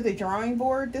back to the drawing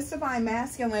board. This divine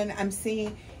masculine, I'm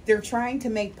seeing, they're trying to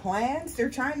make plans. They're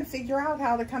trying to figure out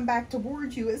how to come back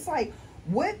towards you. It's like,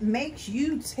 what makes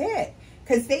you tick?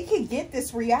 Because they could get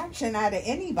this reaction out of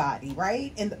anybody,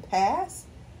 right? In the past,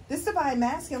 this divine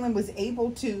masculine was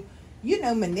able to, you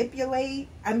know, manipulate.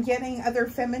 I'm getting other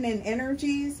feminine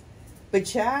energies. But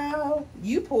child,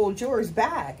 you pulled yours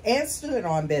back and stood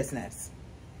on business.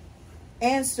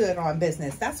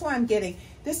 That's why I'm getting,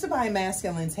 this divine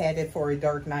masculine's headed for a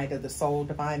dark night of the soul,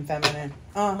 divine feminine.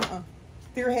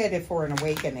 They're headed for an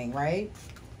awakening, right?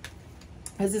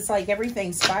 Because it's like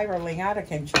everything's spiraling out of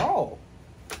control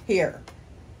here.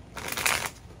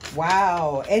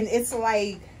 Wow. And it's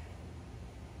like,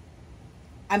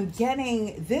 I'm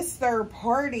getting this third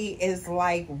party is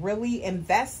like really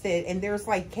invested, and there's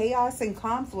like chaos and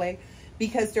conflict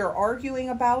because they're arguing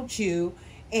about you,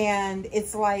 and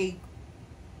it's like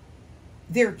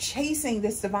they're chasing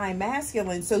this divine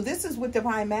masculine. So this is what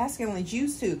divine masculine's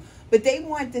used to, but they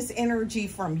want this energy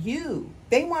from you.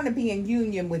 They want to be in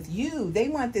union with you. They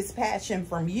want this passion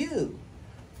from you.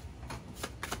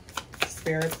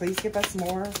 Spirit, please give us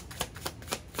more.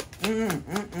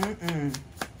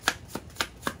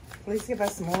 Please give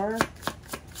us more.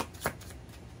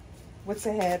 What's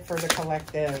ahead for the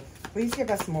collective? Please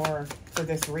give us more for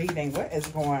this reading. What is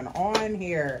going on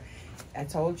here? I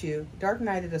told you, dark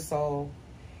night of the soul,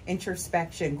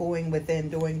 introspection, going within,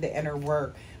 doing the inner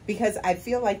work. Because I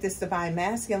feel like this divine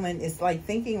masculine is like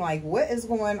thinking like, what is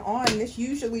going on? This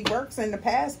usually works in the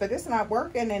past, but it's not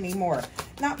working anymore.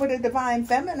 Not with a divine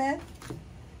feminine.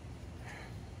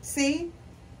 See?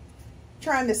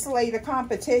 Trying to slay the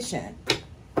competition.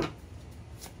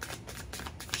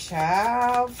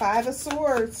 Child, Five of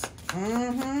Swords.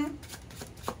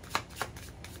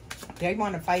 They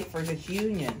want to fight for this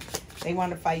union. They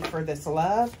want to fight for this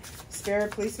love.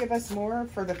 Spirit, please give us more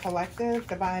for the collective,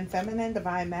 divine feminine,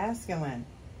 divine masculine.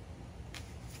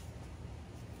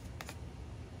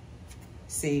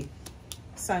 See,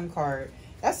 Sun card.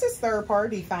 That's this third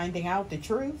party finding out the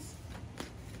truth.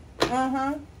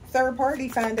 Third party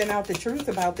finding out the truth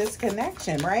about this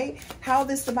connection, right? How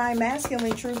this divine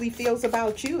masculine truly feels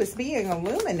about you is being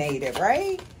illuminated,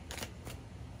 right?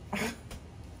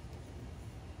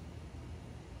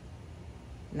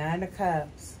 Nine of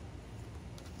Cups.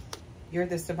 You're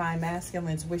this divine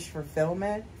masculine's wish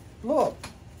fulfillment. Look.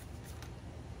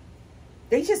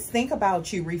 They just think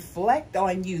about you, reflect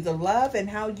on you, the love and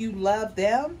how you love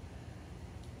them.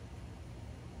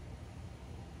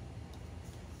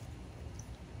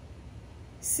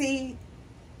 See,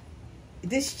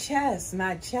 this chess,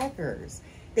 not checkers.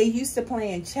 They used to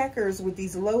play in checkers with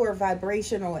these lower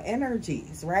vibrational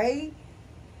energies, right?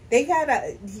 They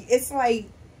gotta, it's like,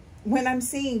 when I'm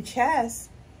seeing chess,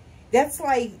 that's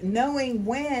like knowing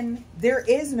when there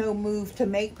is no move to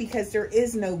make because there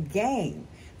is no game.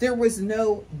 There was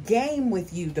no game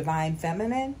with you, divine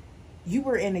feminine. You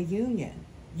were in a union.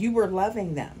 You were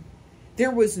loving them. There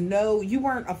was no, you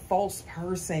weren't a false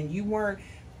person. You weren't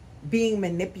being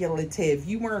manipulative.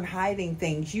 You weren't hiding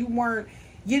things. You weren't,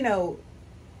 you know,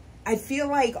 I feel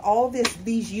like all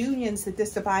these unions that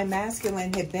this divine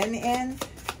masculine had been in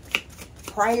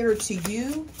prior to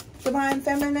you, divine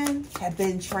feminine, have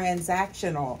been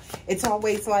transactional. It's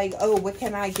always like, oh, what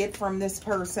can I get from this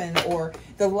person? Or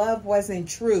the love wasn't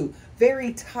true.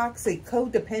 Very toxic,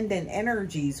 codependent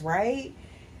energies, right?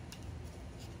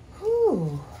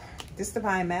 Whew. This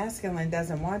divine masculine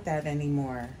doesn't want that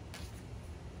anymore.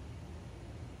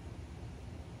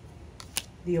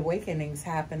 The awakening's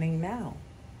happening now.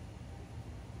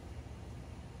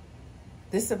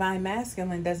 This divine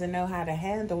masculine doesn't know how to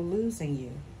handle losing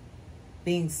you,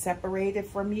 being separated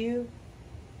from you.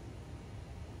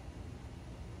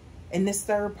 And this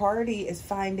third party is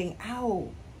finding out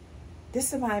this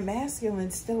divine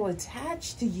masculine still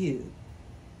attached to you,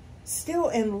 still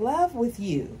in love with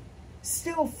you,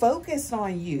 still focused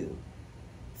on you,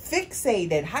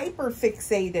 fixated, hyper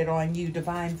fixated on you,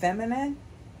 divine feminine.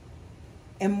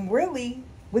 And really,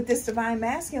 what this divine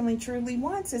masculine truly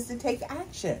wants is to take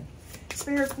action.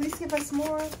 Spirit, please give us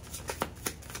more.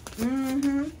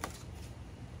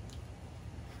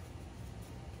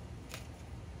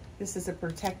 This is a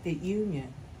protected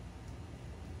union.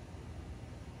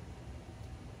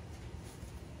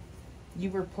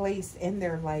 You were placed in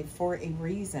their life for a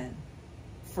reason,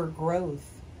 for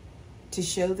growth, to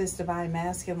show this divine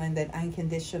masculine that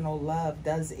unconditional love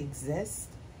does exist.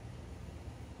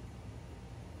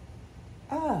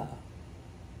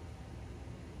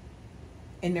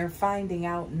 And they're finding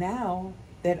out now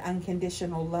that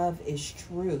unconditional love is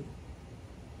true.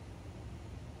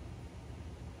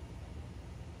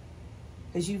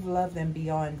 Because you've loved them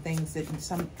beyond things that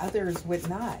some others would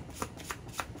not.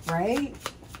 Right?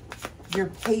 Your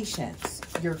patience,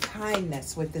 your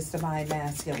kindness with this divine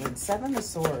masculine. Seven of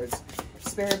Swords.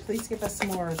 Spirit, please give us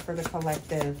more for the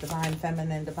collective. Divine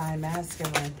feminine, divine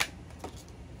masculine.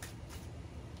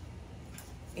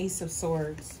 Ace of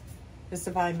Swords. This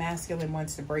divine masculine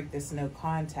wants to break this no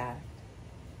contact.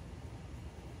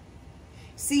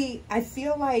 See, I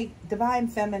feel like divine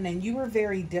feminine, you were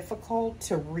very difficult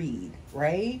to read,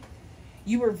 right?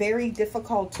 You were very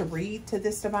difficult to read to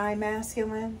this divine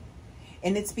masculine.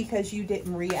 And it's because you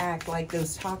didn't react like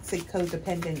those toxic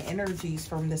codependent energies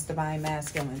from this divine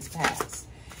masculine's past.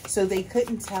 So they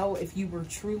couldn't tell if you were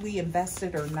truly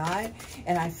invested or not.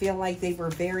 And I feel like they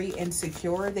were very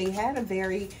insecure. They had a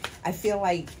very, I feel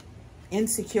like,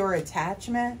 insecure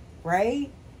attachment, right?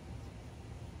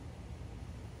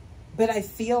 But I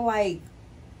feel like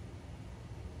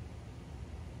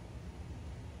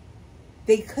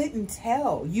they couldn't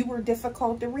tell. You were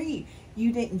difficult to read.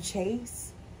 You didn't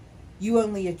chase. You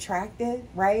only attracted,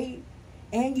 right?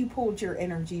 And you pulled your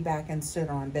energy back and stood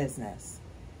on business.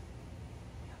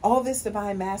 All this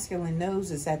divine masculine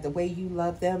knows is that the way you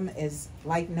love them is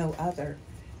like no other.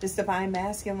 This divine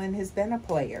masculine has been a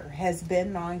player, has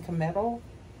been non-committal,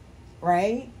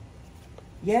 right?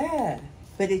 Yeah,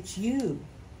 but it's you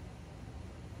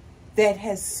that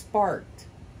has sparked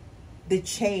the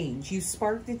change. You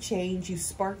sparked the change. You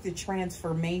sparked the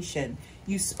transformation.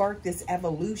 You sparked this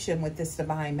evolution with this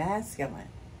divine masculine.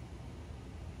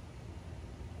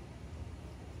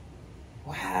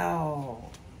 Wow.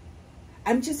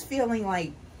 I'm just feeling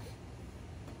like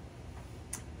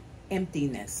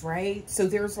emptiness, right? So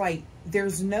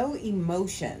there's no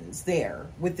emotions there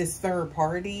with this third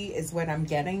party is what I'm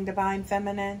getting, divine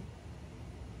feminine.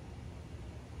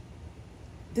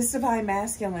 This divine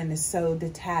masculine is so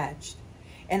detached.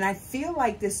 And I feel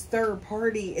like this third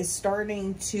party is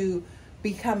starting to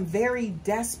become very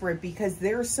desperate because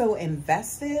they're so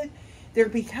invested. They're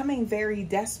becoming very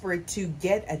desperate to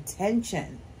get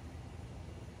attention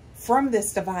from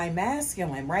this divine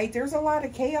masculine, right? There's a lot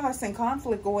of chaos and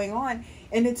conflict going on,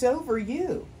 and it's over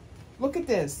you. Look at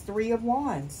this, 3 of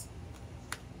Wands.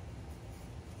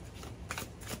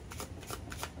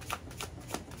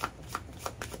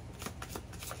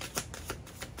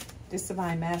 This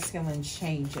divine masculine's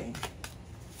changing.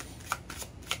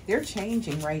 They're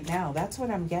changing right now. That's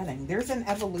what I'm getting. There's an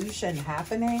evolution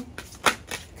happening.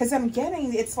 Because I'm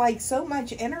getting, it's like so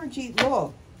much energy.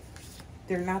 Look,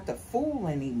 they're not the fool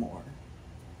anymore.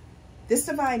 This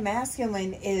divine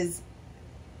masculine is,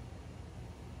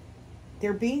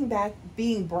 they're being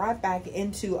brought back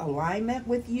into alignment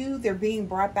with you. They're being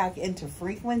brought back into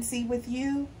frequency with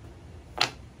you.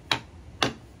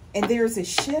 And there's a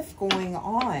shift going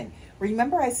on.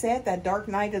 Remember I said that dark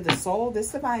night of the soul?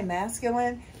 This divine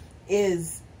masculine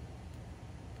is,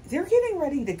 they're getting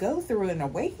ready to go through an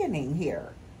awakening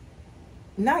here.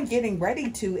 Not getting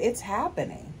ready to, it's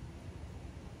happening.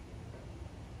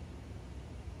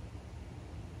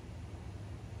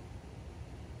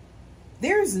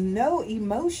 There's no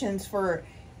emotions for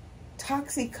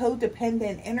toxic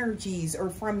codependent energies or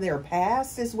from their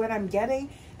past is what I'm getting.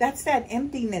 That's that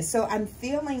emptiness. So I'm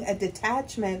feeling a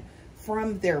detachment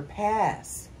from their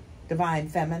past, Divine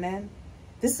Feminine.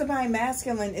 This Divine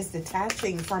Masculine is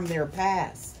detaching from their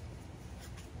past.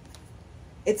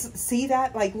 It's, see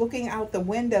that? Like looking out the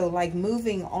window, like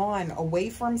moving on away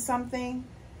from something.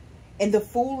 And the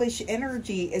foolish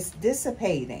energy is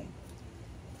dissipating.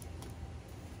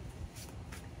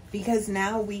 Because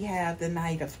now we have the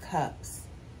Knight of Cups.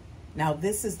 Now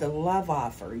this is the love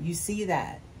offer. You see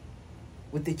that?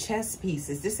 With the chess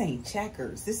pieces. This ain't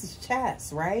checkers. This is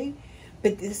chess, right?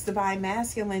 But this Divine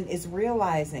Masculine is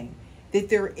realizing that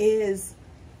there is,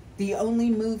 the only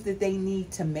move that they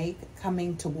need to make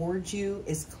coming towards you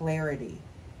is clarity.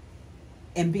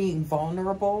 And being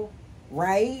vulnerable,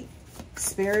 right?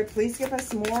 Spirit, please give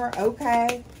us more.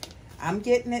 Okay. I'm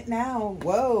getting it now.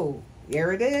 Whoa.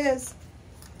 There it is.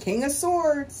 King of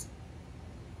Swords.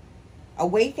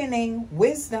 Awakening,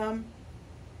 wisdom.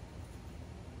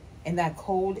 And that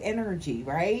cold energy,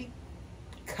 right?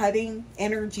 Cutting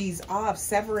energies off,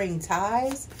 severing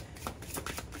ties.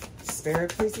 Spirit,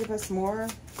 please give us more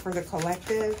for the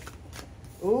collective.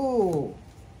 Ooh.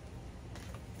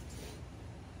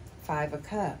 5 of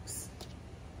Cups.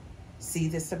 See,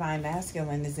 this Divine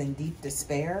Masculine is in deep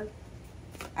despair.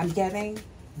 I'm getting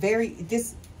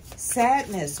this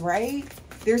sadness, right?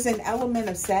 There's an element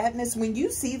of sadness. When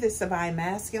you see this Divine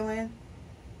Masculine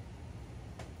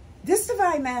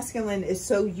is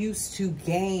so used to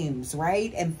games,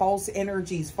 right? And false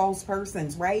energies, false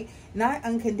persons, right? Not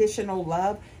unconditional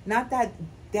love, not that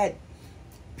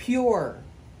pure,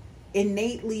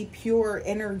 innately pure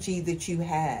energy that you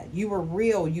had. You were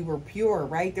real, you were pure,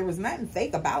 right? There was nothing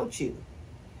fake about you.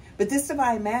 But this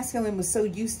Divine Masculine was so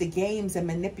used to games and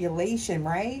manipulation,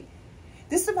 right?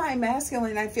 This Divine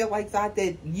Masculine, I feel like, thought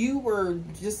that you were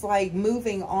just like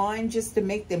moving on just to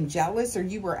make them jealous, or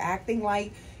you were acting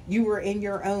like you were in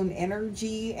your own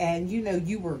energy and, you know,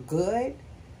 you were good.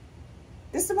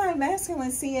 This Divine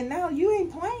Masculine seeing now you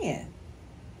ain't playing.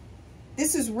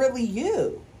 This is really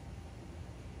you.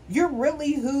 You're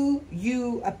really who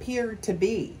you appeared to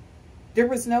be. There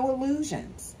was no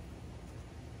illusions.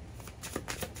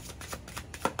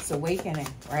 It's awakening,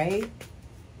 right?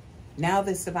 Now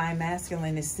this Divine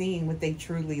Masculine is seeing what they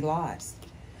truly lost.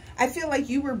 I feel like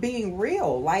you were being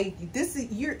real. Like this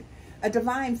is, you're a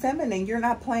Divine Feminine. You're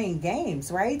not playing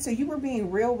games, right? So you were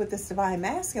being real with this Divine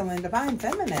Masculine, Divine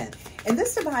Feminine. And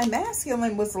this Divine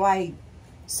Masculine was like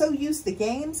so used to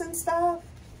games and stuff.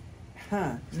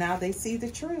 Now they see the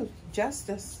truth.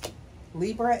 Justice.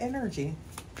 Libra energy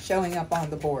showing up on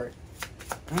the board.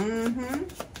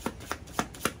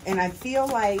 And I feel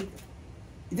like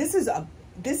this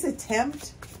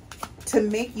attempt to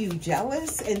make you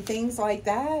jealous and things like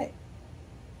that,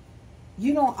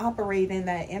 you don't operate in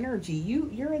that energy.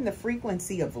 You're in the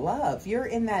frequency of love. You're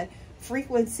in that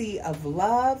frequency of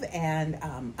love and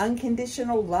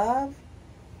unconditional love.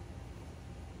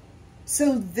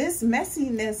 So this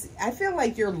messiness, I feel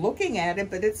like you're looking at it,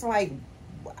 but it's like,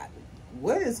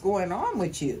 what is going on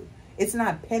with you? It's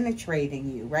not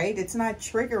penetrating you, right? It's not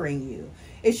triggering you.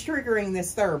 It's triggering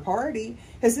this third party,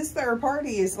 because this third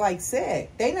party is like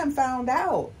sick. They done found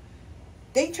out.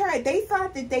 They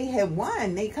thought that they had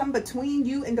won. They come between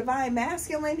you and Divine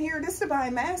Masculine here. This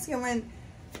Divine Masculine,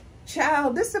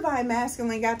 child, this Divine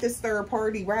Masculine got this third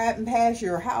party riding past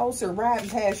your house or riding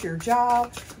past your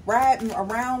job, riding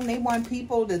around. They want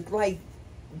people to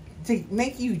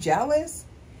make you jealous.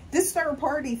 This third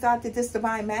party thought that this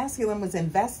Divine Masculine was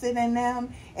invested in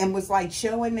them and was like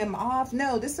showing them off.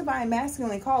 No, this Divine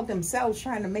Masculine called themselves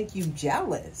trying to make you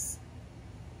jealous.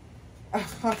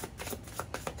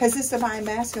 Because this Divine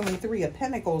Masculine, 3 of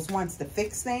Pentacles, wants to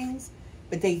fix things,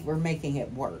 but they were making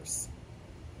it worse.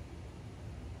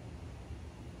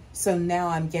 So now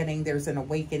I'm getting there's an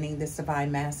awakening. This Divine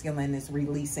Masculine is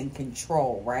releasing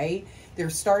control, right? They're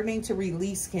starting to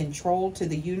release control to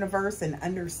the universe and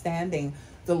understanding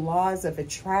the laws of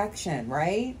attraction,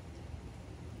 right?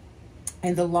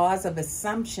 And the laws of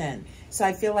assumption. So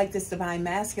I feel like this Divine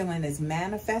Masculine is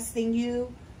manifesting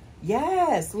you.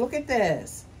 Yes, look at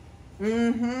this.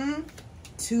 2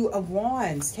 of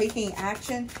Wands, taking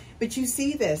action. But you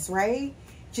see this, right?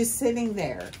 Just sitting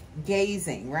there,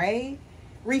 gazing, right?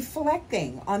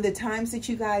 Reflecting on the times that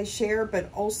you guys share,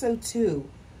 but also too,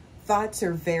 thoughts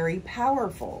are very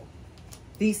powerful.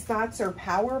 These thoughts are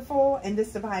powerful, and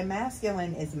this Divine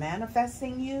Masculine is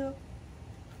manifesting you.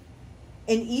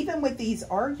 And even with these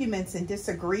arguments and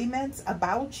disagreements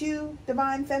about you,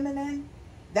 Divine Feminine,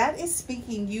 that is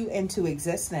speaking you into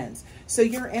existence. So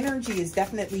your energy is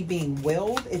definitely being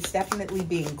willed. It's definitely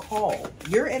being called.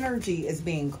 Your energy is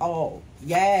being called.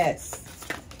 Yes.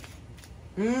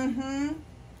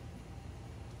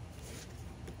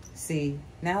 See,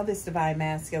 now this Divine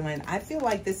Masculine, I feel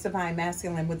like this Divine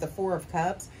Masculine with the Four of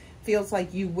Cups feels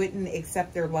like you wouldn't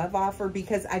accept their love offer,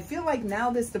 because I feel like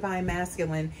now this Divine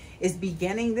Masculine is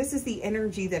beginning. This is the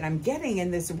energy that I'm getting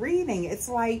in this reading. It's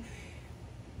like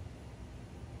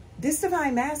this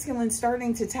Divine Masculine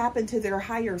starting to tap into their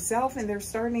higher self, and they're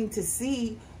starting to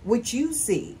see what you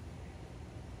see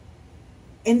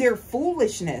in their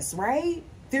foolishness, right?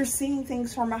 They're seeing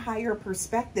things from a higher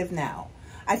perspective now.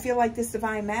 I feel like this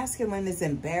Divine Masculine is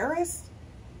embarrassed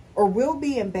or will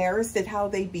be embarrassed at how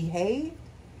they behave.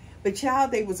 But child,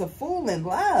 they was a fool in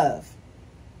love.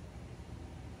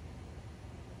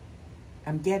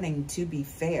 I'm getting to be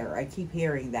fair. I keep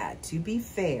hearing that. To be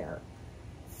fair.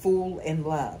 Fool in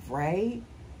love, right?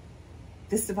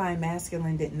 This Divine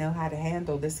Masculine didn't know how to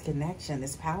handle this connection.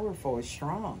 It's powerful. It's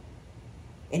strong.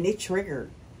 And it triggered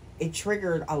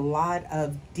a lot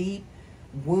of deep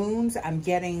wounds. I'm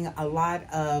getting a lot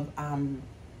of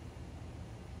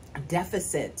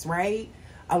deficits, right?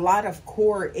 A lot of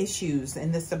core issues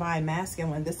in this Divine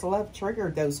Masculine. This love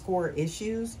triggered those core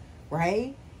issues,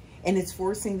 right? And it's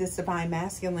forcing this Divine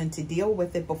Masculine to deal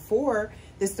with it before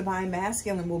this Divine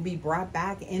Masculine will be brought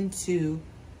back into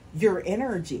your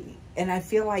energy. And I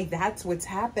feel like that's what's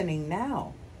happening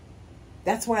now.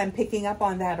 That's why I'm picking up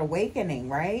on that awakening,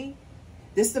 right?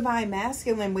 This Divine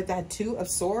Masculine with that Two of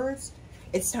Swords,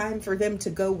 it's time for them to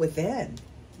go within.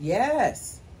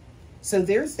 Yes. So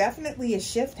there's definitely a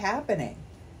shift happening.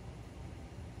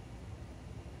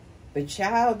 But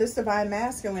child, this Divine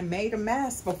Masculine made a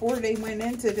mess before they went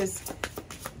into this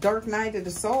dark night of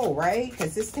the soul, right?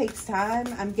 Because this takes time,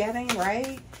 I'm getting,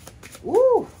 right?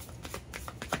 Woo!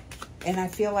 And I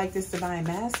feel like this Divine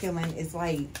Masculine is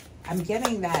like, I'm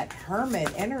getting that Hermit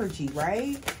energy,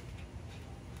 right?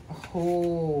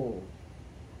 Oh,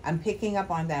 I'm picking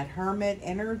up on that Hermit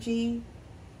energy.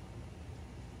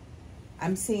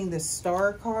 I'm seeing the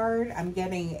Star card. I'm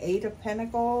getting Eight of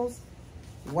Pentacles.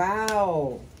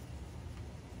 Wow.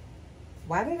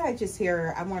 Why did I just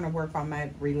hear, I want to work on my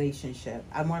relationship.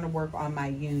 I want to work on my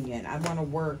union. I want to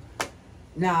work.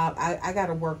 Nah, I got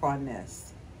to work on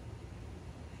this.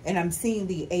 And I'm seeing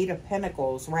the Eight of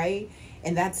Pentacles, right?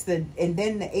 And that's the, and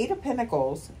then the Eight of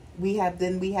Pentacles, we have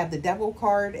the Devil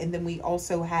card, and then we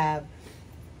also have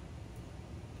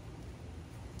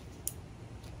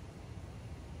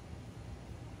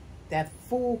that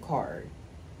Fool card,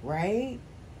 right?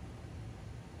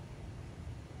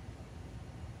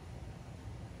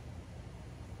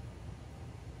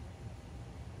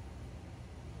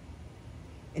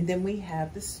 And then we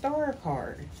have the Star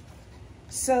card.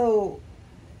 So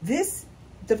this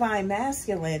Divine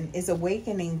Masculine is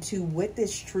awakening to what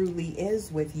this truly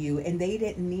is with you. And they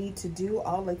didn't need to do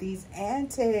all of these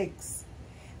antics.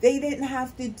 They didn't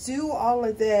have to do all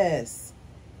of this.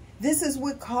 This is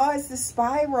what caused the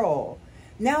spiral.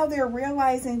 Now they're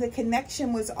realizing the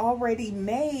connection was already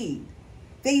made.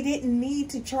 They didn't need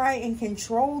to try and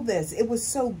control this. It was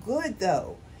so good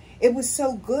though. It was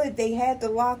so good. They had to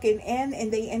lock it in,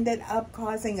 and they ended up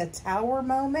causing a tower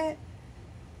moment.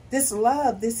 This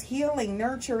love, this healing,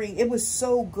 nurturing, it was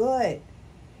so good.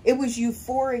 It was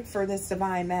euphoric for this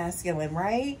Divine Masculine,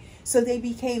 right? So they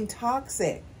became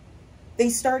toxic. They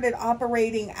started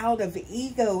operating out of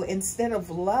ego instead of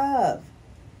love.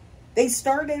 They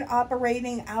started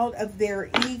operating out of their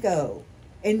ego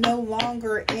and no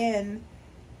longer in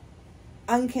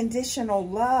unconditional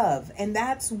love. And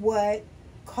that's what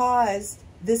caused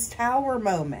this tower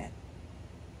moment.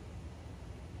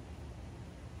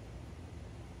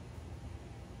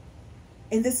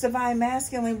 And this Divine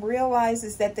Masculine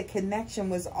realizes that the connection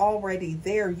was already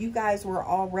there. You guys were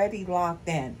already locked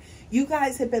in. You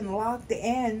guys have been locked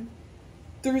in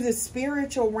through the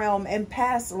spiritual realm and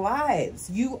past lives.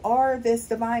 You are this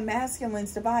Divine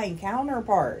Masculine's divine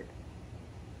counterpart.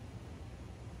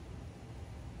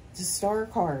 The Star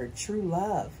card, true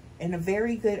love, and a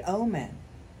very good omen.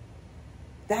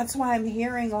 That's why I'm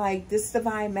hearing like this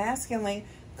Divine Masculine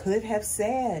could have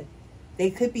said, they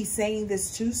could be saying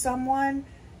this to someone.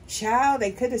 Child,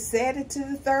 they could have said it to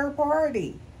the third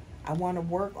party. I want to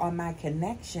work on my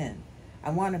connection. I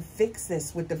want to fix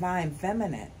this with Divine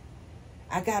Feminine.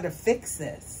 I got to fix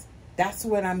this. That's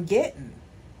what I'm getting.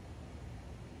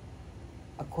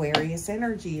 Aquarius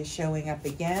energy is showing up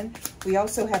again. We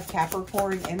also have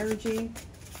Capricorn energy.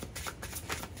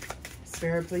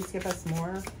 Spirit, please give us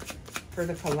more for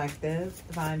the collective.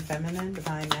 Divine Feminine,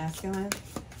 Divine Masculine.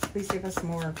 Please give us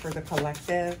more for the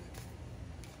collective.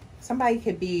 Somebody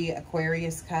could be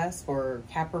Aquarius cusp or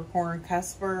Capricorn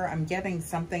cusper. I'm getting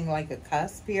something like a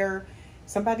cusp here.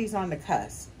 Somebody's on the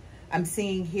cusp. I'm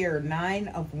seeing here 9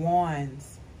 of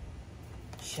Wands.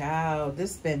 Child,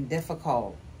 this has been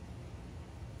difficult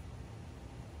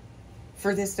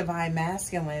for this divine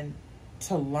masculine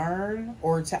to learn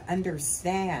or to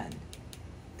understand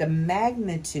the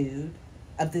magnitude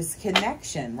of this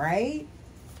connection, right?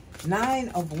 9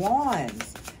 of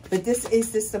Wands. But this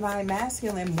is this divine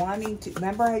masculine wanting to,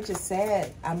 remember I just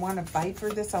said, I want to fight for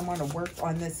this. I want to work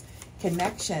on this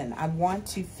connection. I want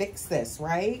to fix this,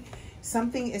 right?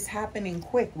 Something is happening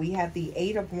quick. We have the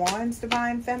 8 of Wands,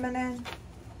 divine feminine.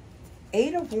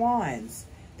 8 of Wands.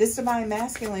 This divine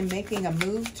masculine making a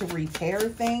move to repair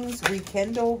things,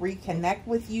 rekindle, reconnect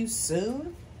with you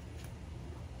soon.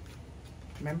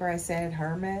 Remember I said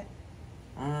Hermit?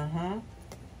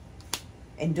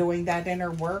 And doing that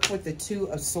inner work with the 2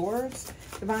 of Swords.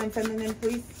 Divine feminine,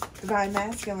 please. Divine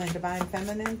masculine, divine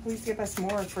feminine, please give us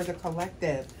more for the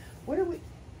collective. What are we?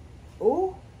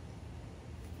 Oh.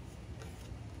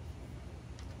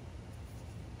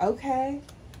 Okay.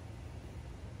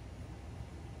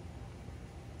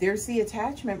 There's the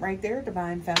attachment right there,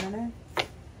 divine feminine.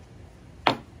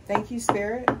 Thank you,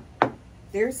 Spirit.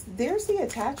 There's the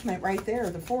attachment right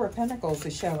there. The 4 of Pentacles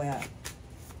is showing up.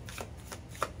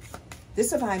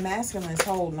 This divine masculine is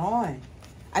holding on.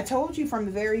 I told you from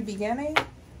the very beginning.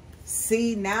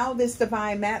 See, now this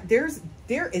divine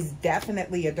there is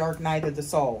definitely a dark night of the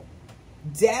soul.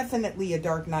 Definitely a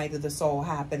dark night of the soul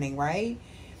happening, right?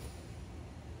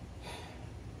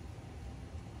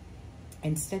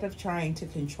 Instead of trying to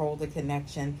control the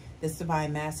connection, this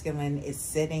divine masculine is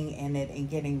sitting in it and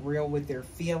getting real with their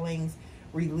feelings,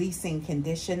 releasing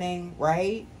conditioning,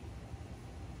 right?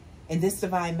 And this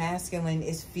divine masculine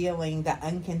is feeling the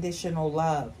unconditional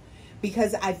love.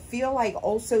 Because I feel like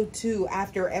also too,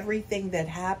 after everything that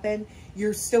happened,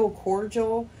 you're still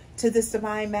cordial to this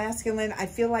divine masculine. I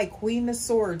feel like Queen of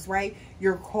Swords, right?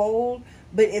 You're cold,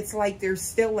 but it's like there's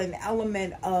still an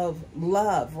element of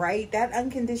love, right? That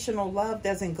unconditional love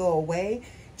doesn't go away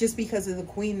just because of the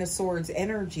Queen of Swords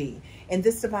energy. And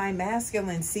this divine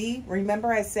masculine, see,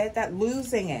 remember I said that,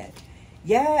 losing it.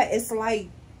 Yeah, it's like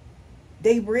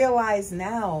they realize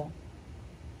now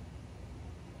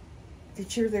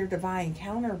that you're their divine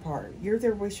counterpart. You're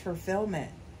their wish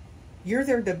fulfillment. You're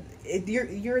their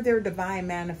divine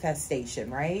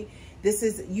manifestation, right? This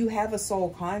is, you have a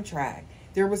soul contract.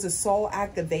 There was a soul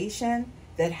activation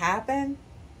that happened.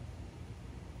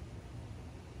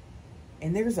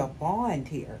 And there's a bond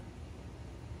here.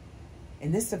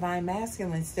 And this divine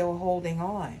masculine is still holding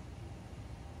on.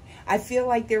 I feel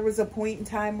like there was a point in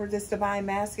time where this divine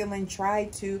masculine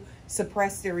tried to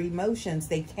suppress their emotions.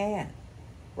 They can't,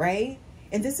 right?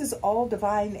 And this is all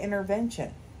divine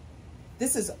intervention.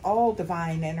 This is all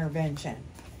divine intervention.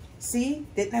 See,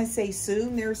 didn't I say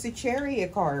soon? There's the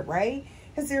Chariot card, right?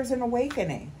 Because there's an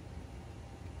awakening.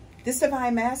 This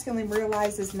divine masculine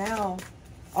realizes now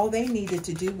all they needed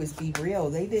to do was be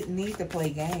real. They didn't need to play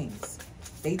games.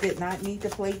 They did not need to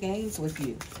play games with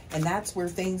you. And that's where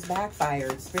things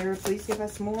backfired. Spirit, please give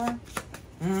us more.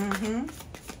 And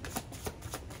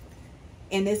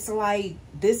it's like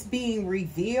this being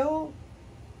revealed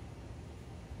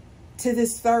to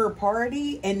this third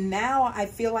party. And now I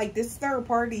feel like this third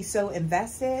party is so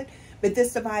invested. But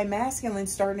this divine masculine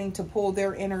starting to pull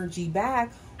their energy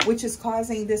back, which is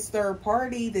causing this third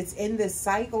party that's in this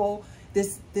cycle,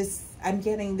 I'm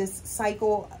getting this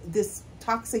cycle, this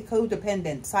toxic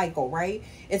codependent cycle, right?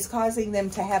 It's causing them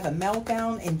to have a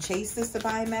meltdown and chase this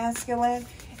divine masculine.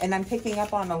 And I'm picking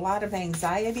up on a lot of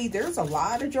anxiety. There's a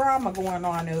lot of drama going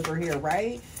on over here,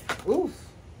 right? Oof.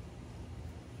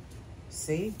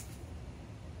 See?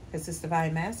 Because this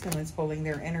divine masculine is pulling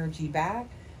their energy back.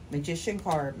 Magician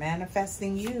card,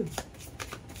 manifesting you.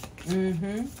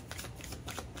 And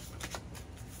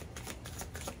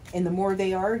the more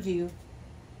they argue,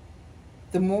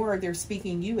 the more they're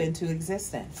speaking you into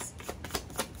existence.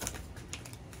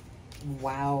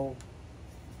 Wow.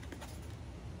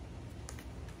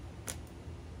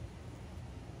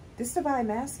 This divine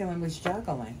masculine was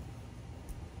juggling.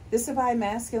 This divine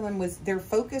masculine was, their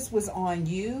focus was on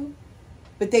you,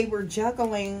 but they were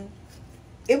juggling.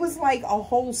 It was like a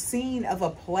whole scene of a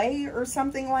play or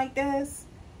something like this.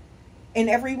 And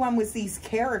everyone was these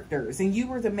characters. And you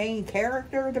were the main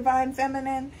character, divine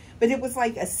feminine. But it was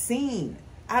like a scene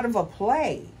out of a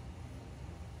play.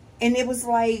 And it was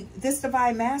like this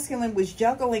divine masculine was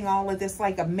juggling all of this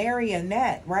like a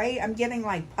marionette, right? I'm getting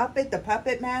like Puppet, the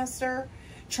puppet master,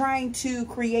 trying to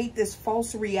create this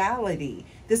false reality,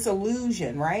 this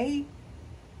illusion, right?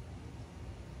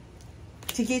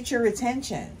 To get your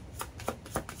attention.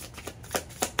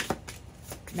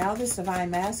 Now this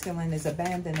divine masculine is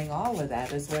abandoning all of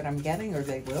that is what I'm getting, or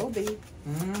they will be.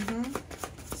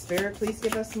 Spirit, please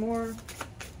give us more.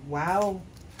 Wow.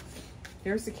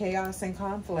 There's the chaos and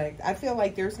conflict. I feel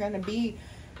like there's going to be...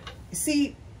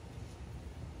 See,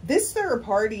 this third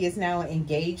party is now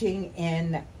engaging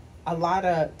in a lot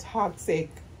of toxic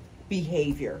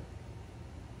behavior.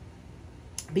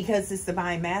 Because this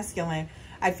divine masculine,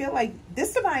 I feel like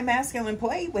this divine masculine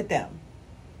played with them.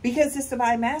 Because this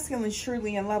divine masculine is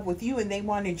truly in love with you and they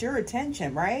wanted your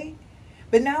attention, right?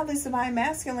 But now this divine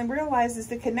masculine realizes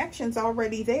the connection's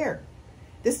already there.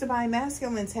 This divine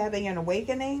masculine's having an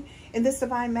awakening. And this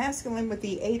divine masculine with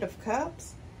the 8 of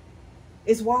Cups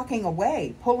is walking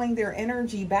away, pulling their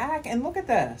energy back. And look at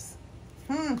this.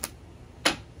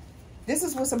 This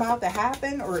is what's about to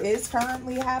happen or is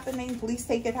currently happening. Please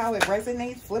take it how it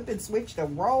resonates. Flip and switch the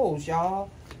roles,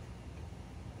 y'all.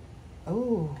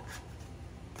 Oh.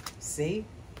 See?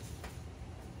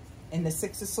 And the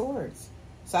 6 of Swords.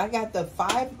 So I got the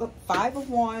five of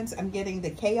Wands. I'm getting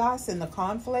the chaos and the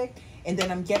conflict. And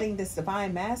then I'm getting this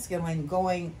divine masculine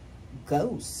going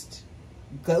ghost.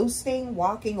 Ghosting,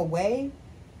 walking away.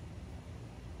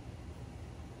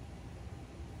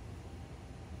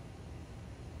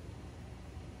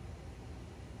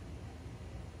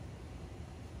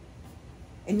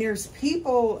 And there's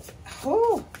people,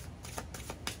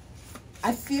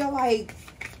 I feel like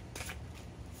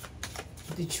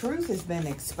the truth has been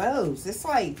exposed. It's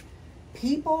like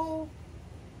people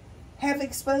have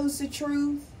exposed the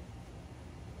truth.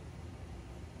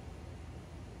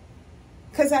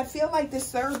 Because I feel like this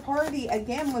third party,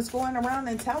 again, was going around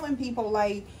and telling people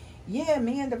like, yeah,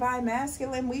 me and divine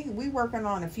masculine, we working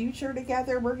on a future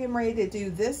together. We're getting ready to do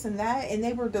this and that. And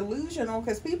they were delusional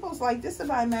because people's like, this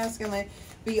divine masculine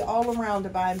be all around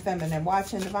divine feminine.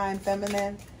 Watching divine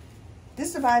feminine.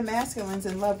 This divine masculine's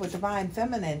in love with divine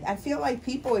feminine. I feel like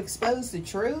people expose the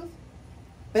truth.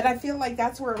 But I feel like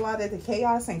that's where a lot of the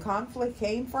chaos and conflict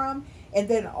came from. And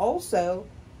then also,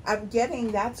 I'm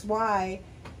getting that's why...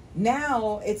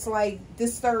 Now, it's like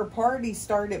this third party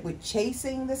started with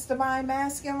chasing this divine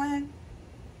masculine.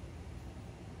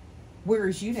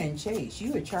 Whereas you didn't chase.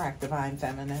 You attract divine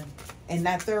feminine. And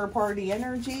that third party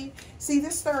energy. See,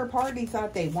 this third party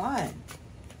thought they won.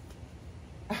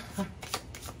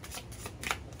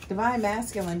 Divine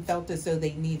masculine felt as though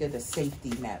they needed a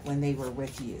safety net when they were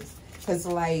with you. Because,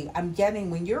 like, I'm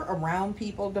getting when you're around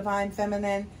people, divine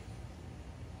feminine,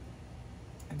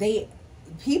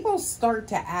 people start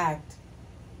to act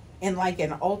in like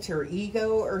an alter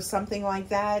ego or something like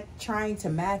that, trying to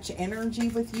match energy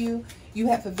with you. You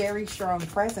have a very strong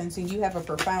presence and you have a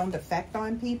profound effect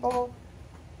on people,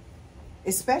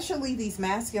 especially these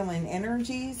masculine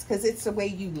energies, because it's the way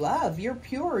you love. You're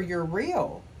pure, you're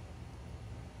real.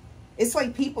 It's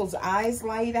like people's eyes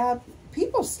light up.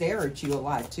 People stare at you a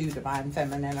lot too, divine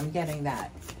feminine. I'm getting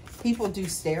that. People do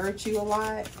stare at you a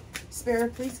lot.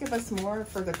 Spirit, please give us more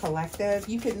for the collective.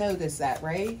 You could notice that,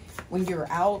 right? When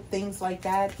you're out, things like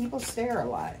that, people stare a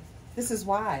lot. This is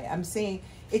why I'm saying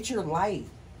it's your light.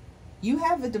 You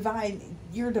have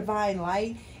your divine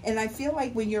light. And I feel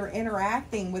like when you're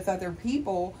interacting with other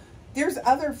people, there's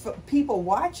other people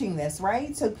watching this,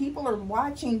 right? So people are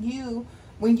watching you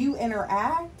when you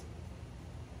interact.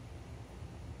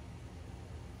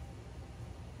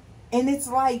 And it's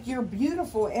like your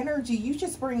beautiful energy, you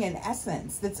just bring an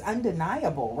essence that's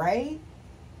undeniable, right?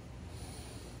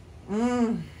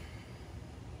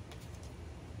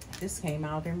 This came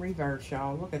out in reverse,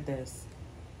 y'all. Look at this.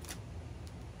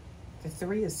 The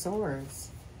 3 of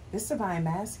Swords. This divine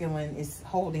masculine is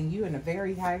holding you in a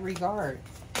very high regard.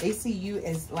 They see you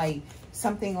as like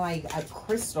something like a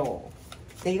crystal.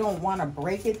 They don't want to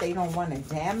break it. They don't want to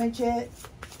damage it.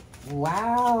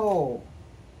 Wow.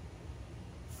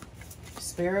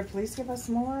 Spirit, please give us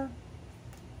more.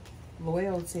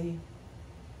 Loyalty.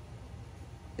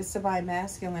 This divine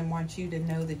masculine wants you to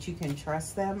know that you can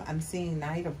trust them. I'm seeing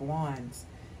Knight of Wands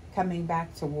coming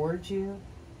back towards you.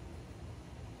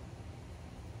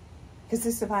 Because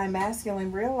this divine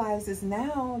masculine realizes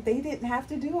now they didn't have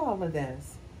to do all of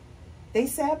this. They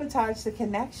sabotaged the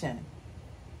connection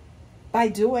by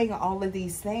doing all of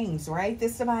these things, right?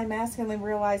 This divine masculine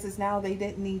realizes now they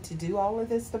didn't need to do all of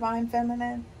this, divine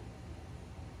feminine.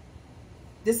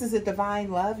 This is a divine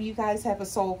love. You guys have a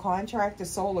soul contract, a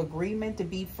soul agreement to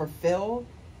be fulfilled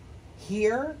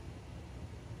here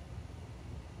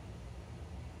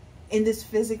in this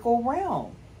physical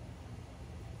realm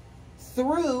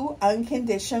through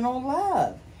unconditional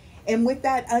love. And with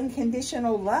that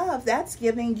unconditional love, that's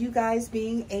giving you guys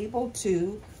being able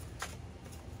to,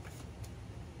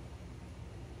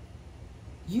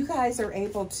 you guys are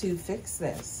able to fix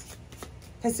this.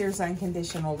 Because there's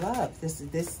unconditional love.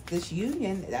 This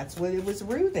union, that's what it was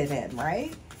rooted in,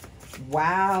 right?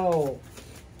 Wow.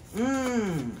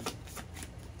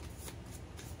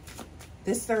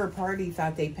 This third party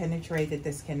thought they penetrated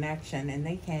this connection, and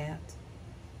they can't.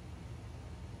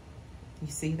 You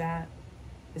see that?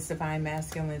 This divine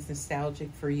masculine is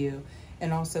nostalgic for you.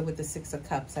 And also with the Six of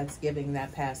Cups, that's giving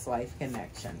that past life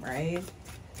connection, right?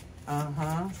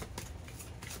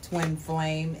 Twin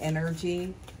flame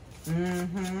energy.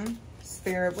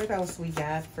 Spirit, what else we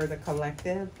got for the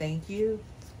collective? Thank you.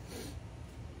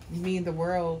 You mean the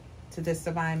world to this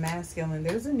divine masculine.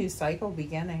 There's a new cycle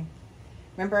beginning.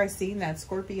 Remember, I seen that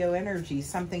Scorpio energy,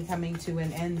 something coming to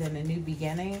an end and a new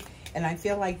beginning. And I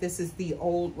feel like this is the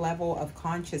old level of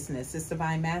consciousness. This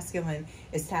divine masculine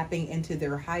is tapping into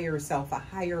their higher self, a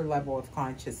higher level of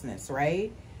consciousness,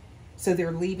 right? So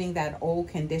they're leaving that old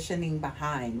conditioning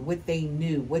behind, what they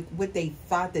knew, what they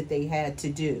thought that they had to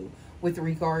do with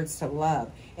regards to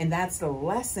love. And that's the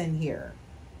lesson here,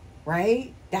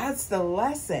 right? That's the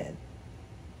lesson.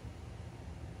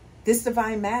 This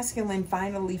divine masculine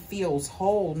finally feels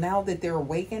whole. Now that they're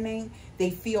awakening,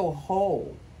 they feel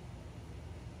whole.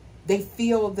 They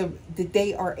feel that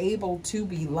they are able to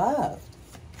be loved.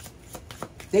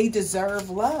 They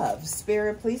deserve love.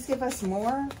 Spirit, please give us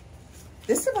more.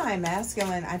 This divine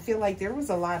masculine, I feel like there was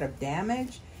a lot of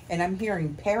damage, and I'm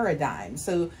hearing paradigm.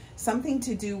 So something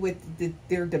to do with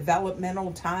their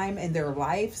developmental time in their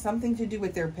life, something to do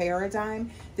with their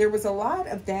paradigm. There was a lot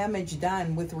of damage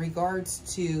done with regards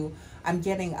to, I'm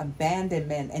getting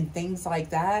abandonment and things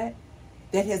like that,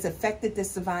 that has affected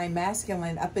this divine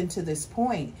masculine up until this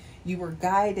point. You were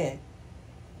guided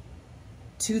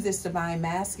to this divine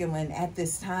masculine at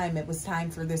this time. It was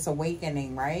time for this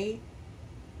awakening, right?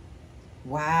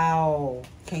 Wow.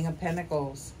 King of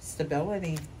Pentacles.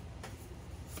 Stability.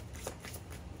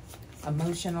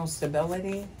 Emotional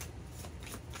stability.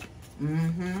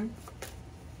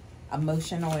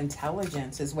 Emotional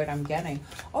intelligence is what I'm getting.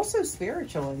 Also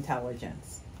spiritual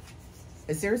intelligence.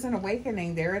 As there's an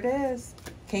awakening, there it is.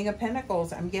 King of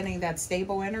Pentacles. I'm getting that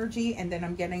stable energy, and then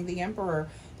I'm getting the Emperor.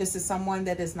 This is someone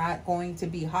that is not going to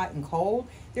be hot and cold.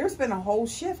 There's been a whole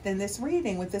shift in this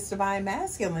reading with this divine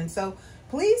masculine. So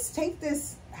please take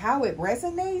this how it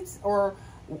resonates, or,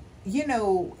 you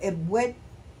know, what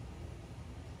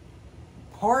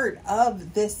part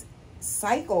of this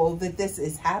cycle that this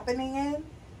is happening in.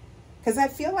 Because I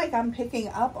feel like I'm picking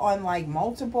up on like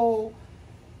multiple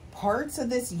parts of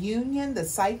this union, the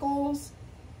cycles,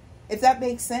 if that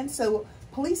makes sense. So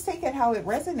please take it how it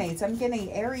resonates. I'm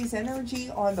getting Aries energy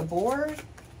on the board.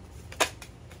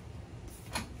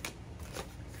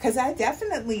 Because I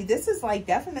definitely, this is like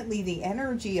definitely the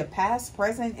energy of past,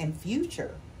 present, and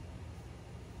future.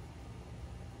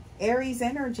 Aries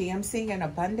energy, I'm seeing an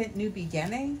abundant new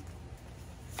beginning.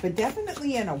 But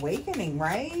definitely an awakening,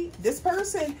 right? This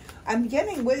person, I'm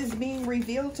getting what is being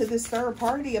revealed to this third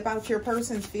party about your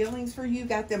person's feelings for you,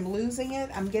 got them losing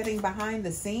it. I'm getting behind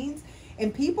the scenes.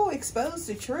 And people expose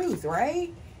the truth,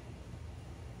 right?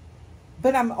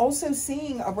 But I'm also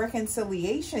seeing a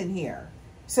reconciliation here.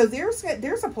 So there's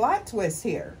a plot twist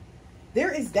here.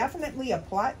 There is definitely a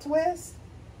plot twist.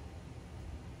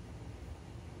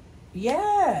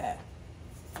 Yeah.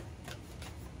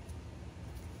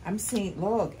 I'm seeing,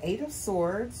 look, 8 of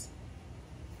Swords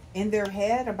in their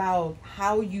head about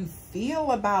how you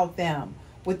feel about them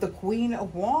with the Queen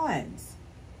of Wands.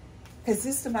 Because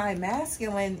this divine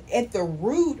masculine, at the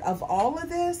root of all of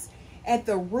this, at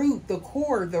the root, the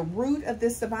core, the root of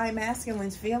this divine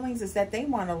masculine's feelings is that they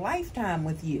want a lifetime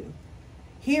with you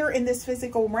here in this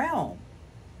physical realm.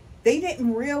 They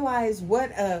didn't realize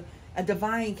what a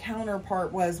divine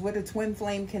counterpart was, what a twin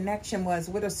flame connection was,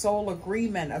 what a soul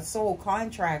agreement, a soul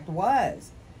contract was.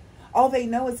 All they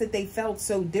know is that they felt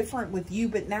so different with you,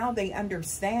 but now they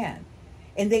understand.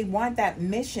 And they want that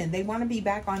mission. They want to be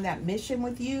back on that mission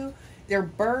with you. They're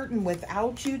burdened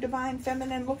without you, divine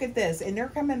feminine. Look at this. And they're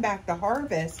coming back to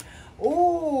harvest.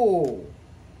 Oh,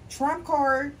 Trump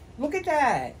card. Look at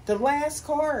that. The last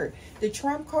card. The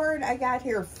Trump card I got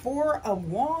here, 4 of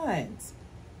Wands.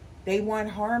 They want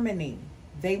harmony.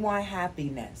 They want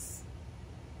happiness.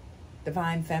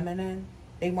 Divine feminine.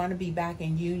 They want to be back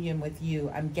in union with you.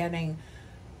 I'm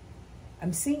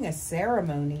seeing a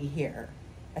ceremony here.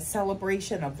 A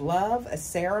celebration of love, a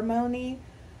ceremony,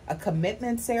 a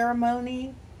commitment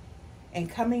ceremony, and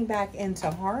coming back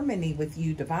into harmony with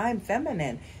you, divine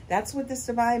feminine. That's what this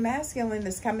divine masculine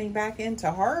is coming back into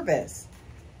harvest.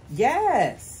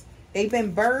 Yes. They've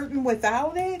been burdened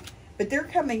without it, but they're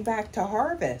coming back to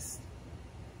harvest.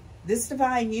 This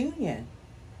divine union.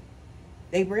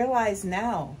 They realize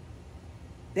now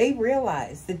They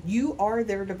realize that you are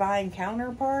their divine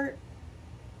counterpart,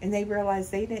 and they realize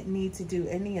they didn't need to do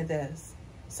any of this.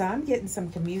 So I'm getting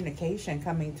some communication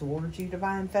coming towards you,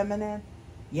 Divine Feminine.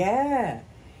 Yeah.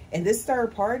 And this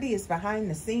third party is behind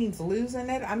the scenes losing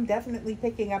it. I'm definitely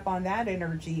picking up on that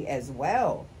energy as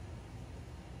well.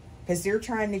 Because they're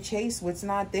trying to chase what's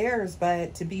not theirs.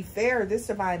 But to be fair, this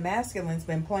Divine Masculine's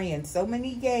been playing so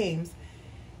many games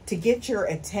to get your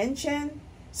attention.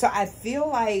 So I feel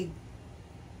like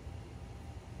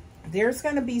there's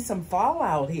going to be some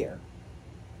fallout here.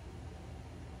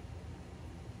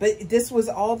 But this was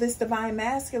all this Divine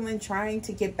Masculine trying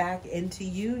to get back into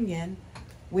union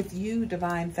with you,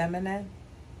 Divine Feminine.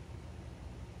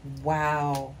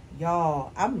 Wow.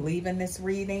 Y'all, I'm leaving this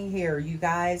reading here. You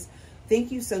guys,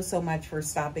 thank you so much for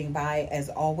stopping by as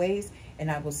always. And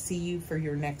I will see you for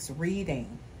your next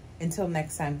reading. Until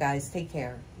next time, guys, take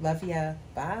care. Love ya.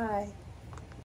 Bye.